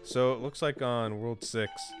 So it looks like on World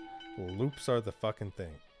 6, loops are the fucking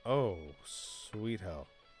thing. Oh, sweet hell.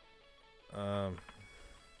 Oh,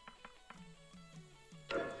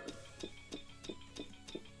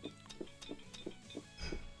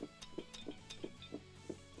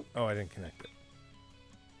 I didn't connect it.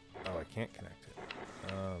 Oh, I can't connect it.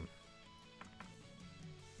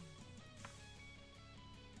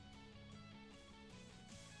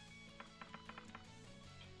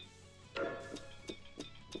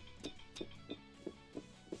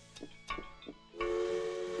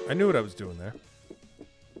 I knew what I was doing there.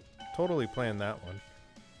 Totally planned that one.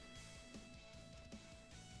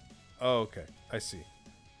 Oh, okay. I see.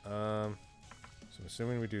 So I'm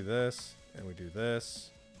assuming we do this, and we do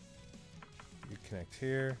this. You connect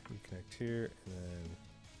here, and then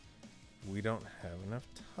we don't have enough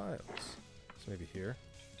tiles. So maybe here.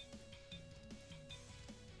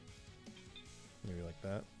 Maybe like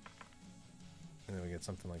that. And then we get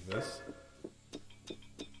something like this.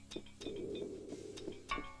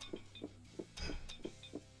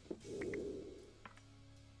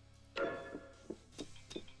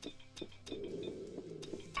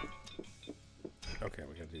 Okay,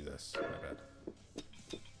 we gotta do this. My bad.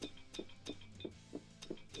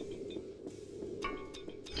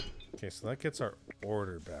 Okay, so that gets our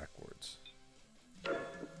order backwards.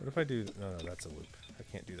 What if I do... No, that's a loop. I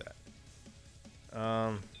can't do that.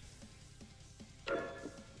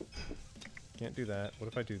 Can't do that. What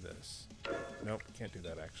if I do this? Nope, can't do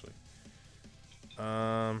that actually.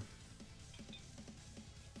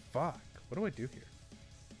 Fuck. What do I do here?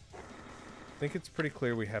 I think it's pretty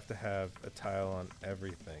clear we have to have a tile on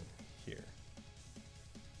everything here.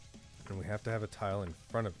 And we have to have a tile in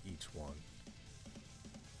front of each one.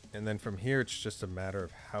 And then from here, it's just a matter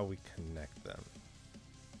of how we connect them.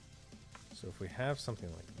 So if we have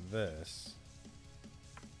something like this,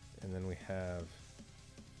 and then we have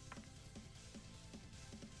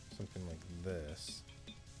something like this,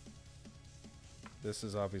 this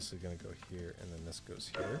is obviously going to go here, and then this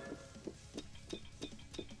goes here.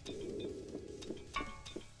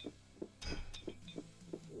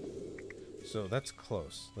 So that's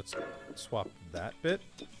close. Let's swap that bit.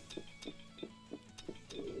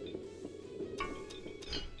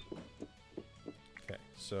 Okay,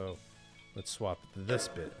 so let's swap this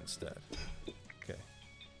bit instead. Okay.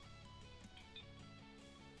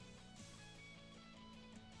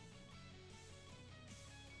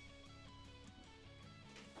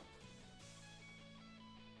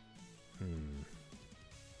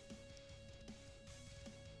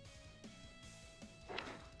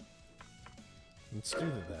 Let's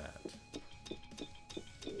do that.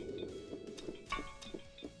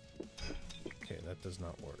 Okay, that does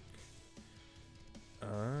not work.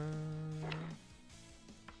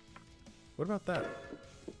 What about that?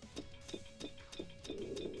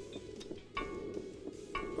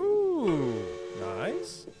 Ooh,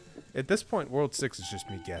 nice. At this point, World 6 is just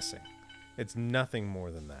me guessing. It's nothing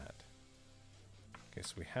more than that. Okay,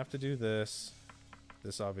 so we have to do this.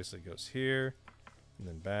 This obviously goes here, and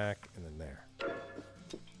then back, and then there.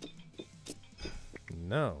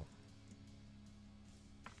 No.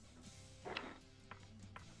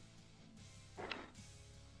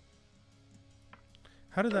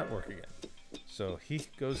 How did that work again? So he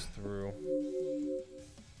goes through.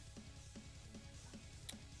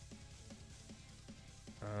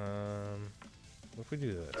 What if we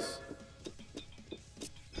do this?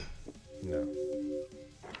 No.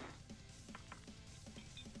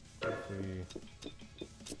 What if we...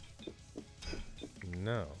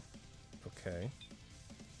 No. Okay.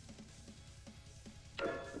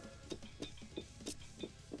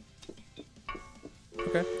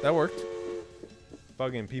 Okay, that worked.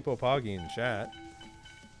 Bugging people poggy in chat.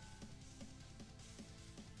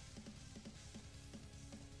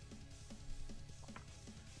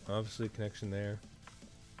 Obviously, connection there.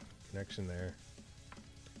 Connection there.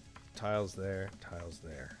 Tiles there. Tiles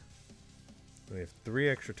there. We have 3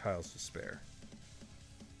 extra tiles to spare.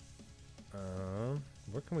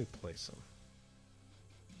 Where can we place them?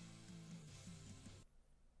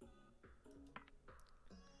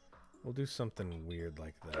 We'll do something weird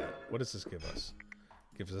like that. What does this give us?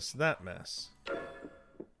 Gives us that mess.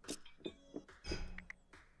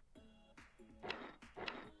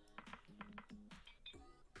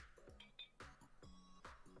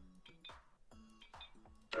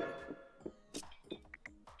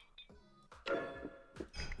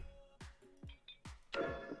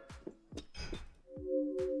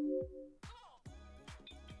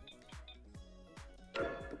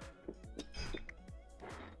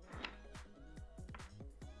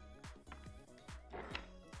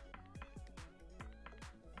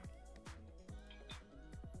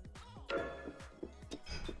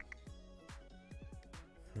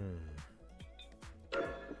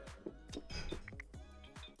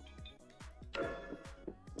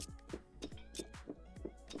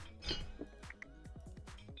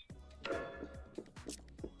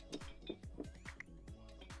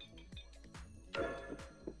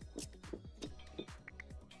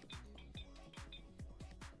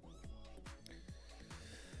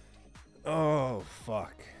 Oh,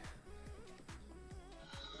 fuck.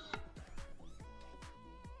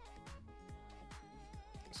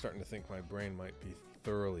 Starting to think my brain might be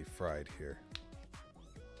thoroughly fried here.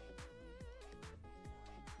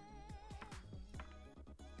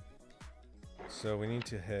 So we need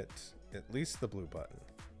to hit at least the blue button.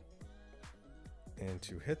 And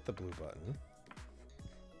to hit the blue button,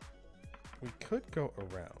 we could go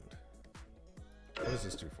around. What does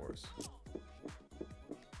this do for us?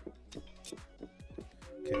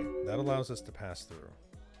 Okay, that allows us to pass through.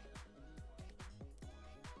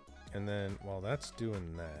 And then while that's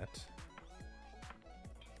doing that,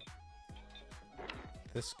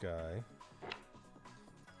 this guy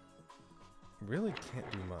really can't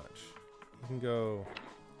do much. You can go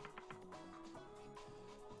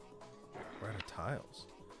right at tiles.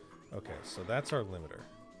 Okay, so that's our limiter.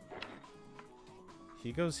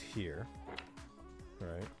 He goes here,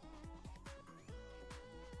 right?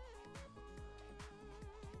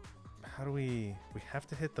 How do we have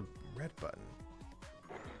to hit the red button.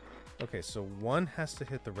 Okay, so one has to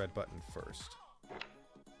hit the red button first.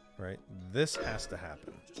 Right? This has to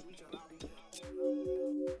happen.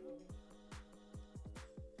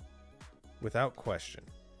 Without question.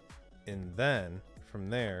 And then, from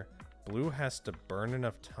there, blue has to burn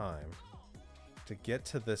enough time to get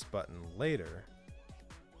to this button later.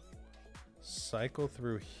 Cycle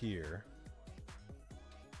through here.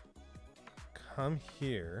 Come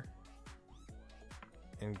here.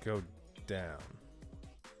 And go down.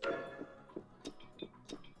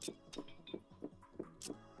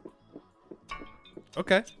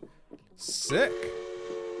 Okay. Sick.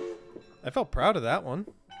 I felt proud of that one.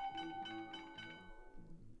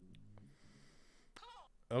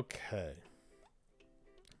 Okay.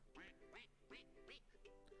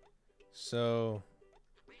 So,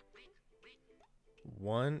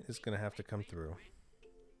 one is going to have to come through.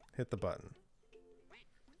 Hit the button.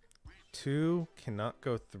 2 cannot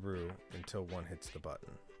go through until 1 hits the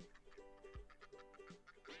button.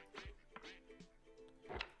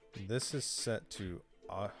 This is set to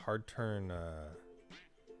hard turn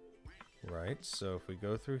right. So if we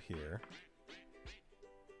go through here,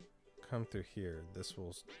 come through here, this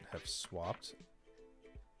will have swapped.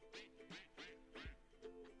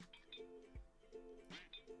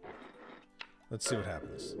 Let's see what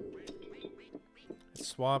happens. It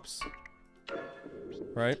swaps,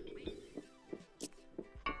 right?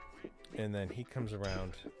 And then he comes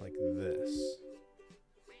around like this.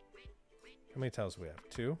 How many tiles do we have?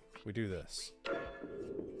 2? We do this.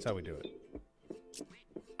 That's how we do it.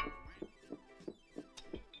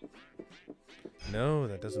 No,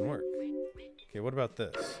 that doesn't work. Okay, what about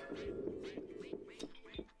this?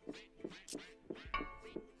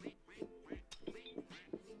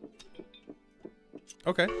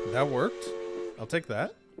 Okay, that worked. I'll take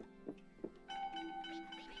that.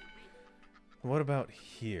 What about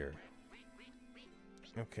here?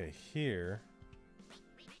 Okay, here.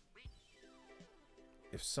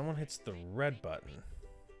 if someone hits the red button,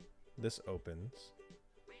 this opens.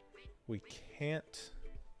 We can't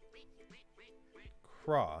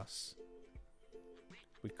cross.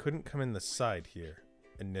 We couldn't come in the side here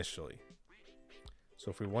initially.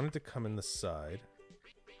 So if we wanted to come in the side,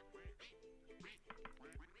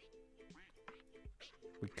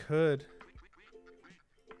 we could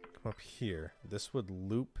come up here. This would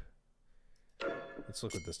loop. Let's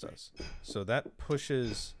look what this does. So that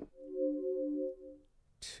pushes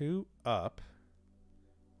 2 up,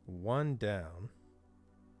 1 down,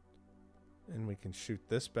 and we can shoot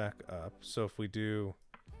this back up. So if we do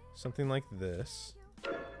something like this,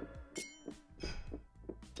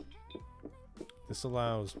 this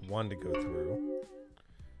allows 1 to go through.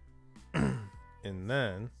 And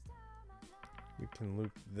then we can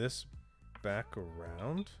loop this back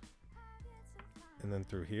around and then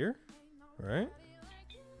through here, right?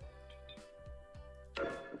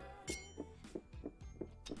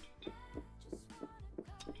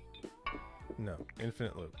 No,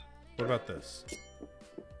 infinite loop. What about this?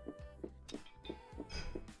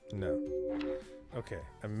 No. Okay,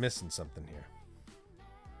 I'm missing something here.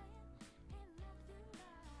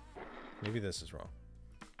 Maybe this is wrong.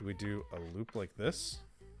 Do we do a loop like this?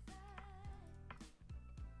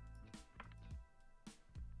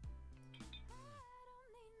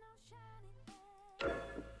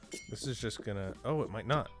 This is just gonna... Oh, it might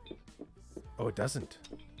not. Oh, it doesn't.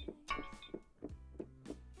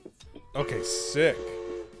 Okay, sick.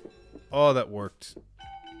 Oh, that worked.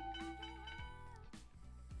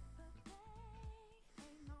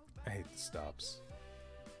 I hate the stops.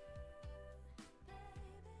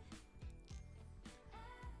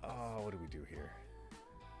 Oh, what do we do here?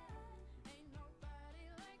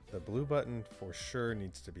 The blue button for sure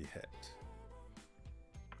needs to be hit.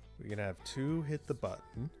 We can have 2 hit the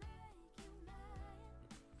button.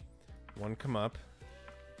 1 come up,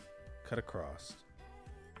 cut across.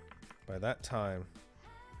 By that time,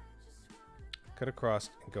 cut across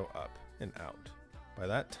and go up and out. By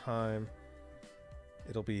that time,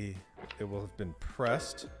 it will have been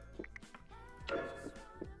pressed,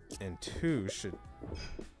 and 2 should...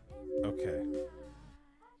 Okay.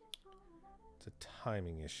 It's a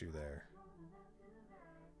timing issue there.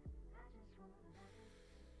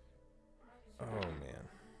 Oh, man.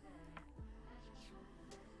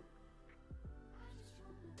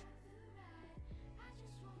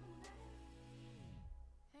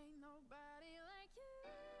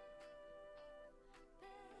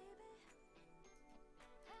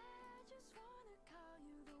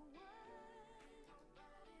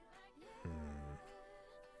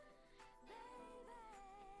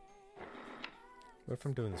 What if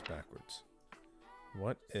I'm doing this backwards?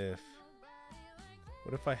 What if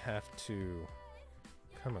I have to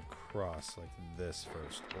come across like this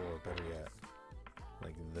first, or better yet,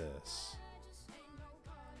 like this?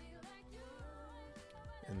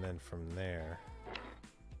 And then from there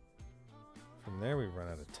we run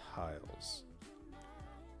out of tiles.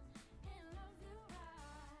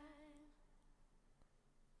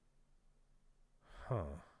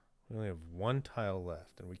 Huh. We only have 1 tile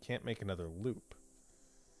left, and we can't make another loop.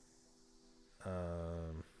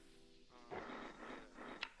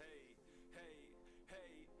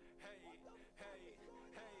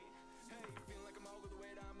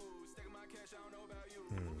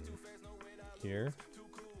 Here.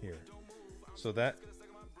 So that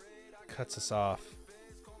cuts us off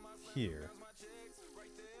here.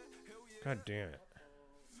 God damn it.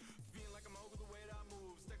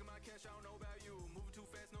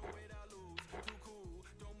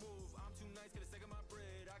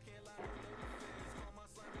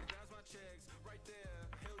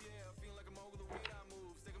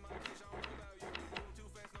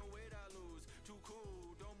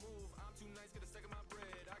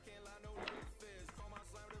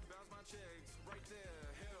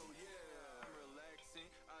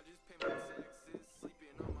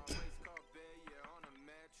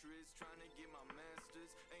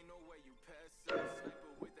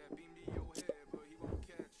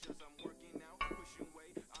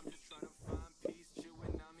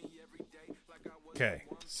 Okay,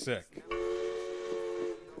 sick.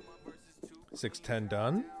 610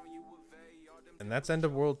 done. And that's end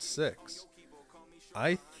of world 6.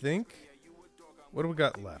 I think... What do we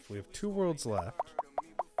got left? We have 2 worlds left.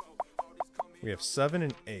 We have 7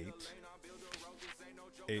 and 8.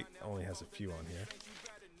 8 only has a few on here.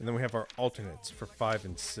 And then we have our alternates for 5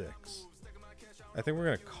 and 6. I think we're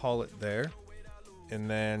going to call it there. And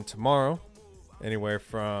then tomorrow, anywhere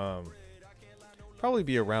from... probably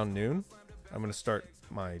be around noon, I'm going to start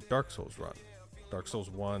my Dark Souls run. Dark Souls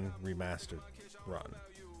 1 remastered run.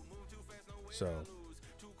 So,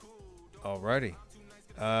 Alrighty.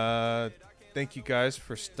 Thank you guys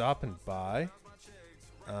for stopping by.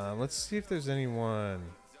 Let's see if there's anyone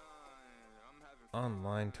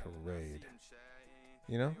online to raid.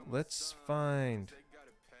 You know, let's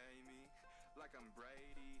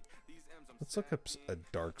look up a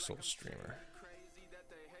Dark Souls streamer.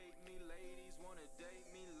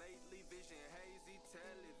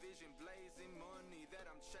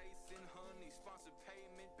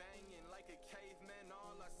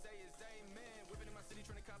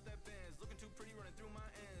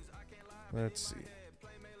 Let's see.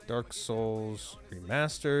 Dark Souls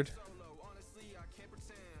Remastered.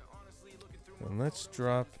 And let's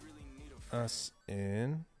drop us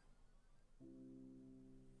in.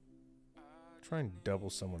 Try and double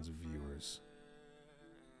someone's viewers.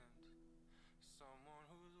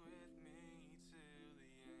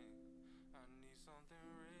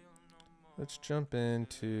 Let's jump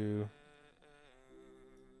into...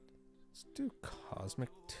 Let's do Cosmic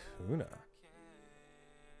Tuna.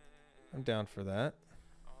 I'm down for that.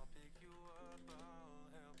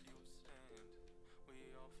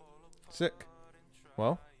 Sick.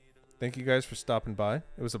 Well, thank you guys for stopping by.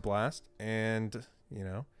 It was a blast. And, you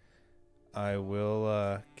know, I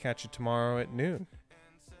will catch you tomorrow at noon.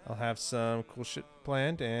 I'll have some cool shit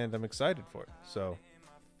planned, and I'm excited for it. So,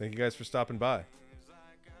 thank you guys for stopping by.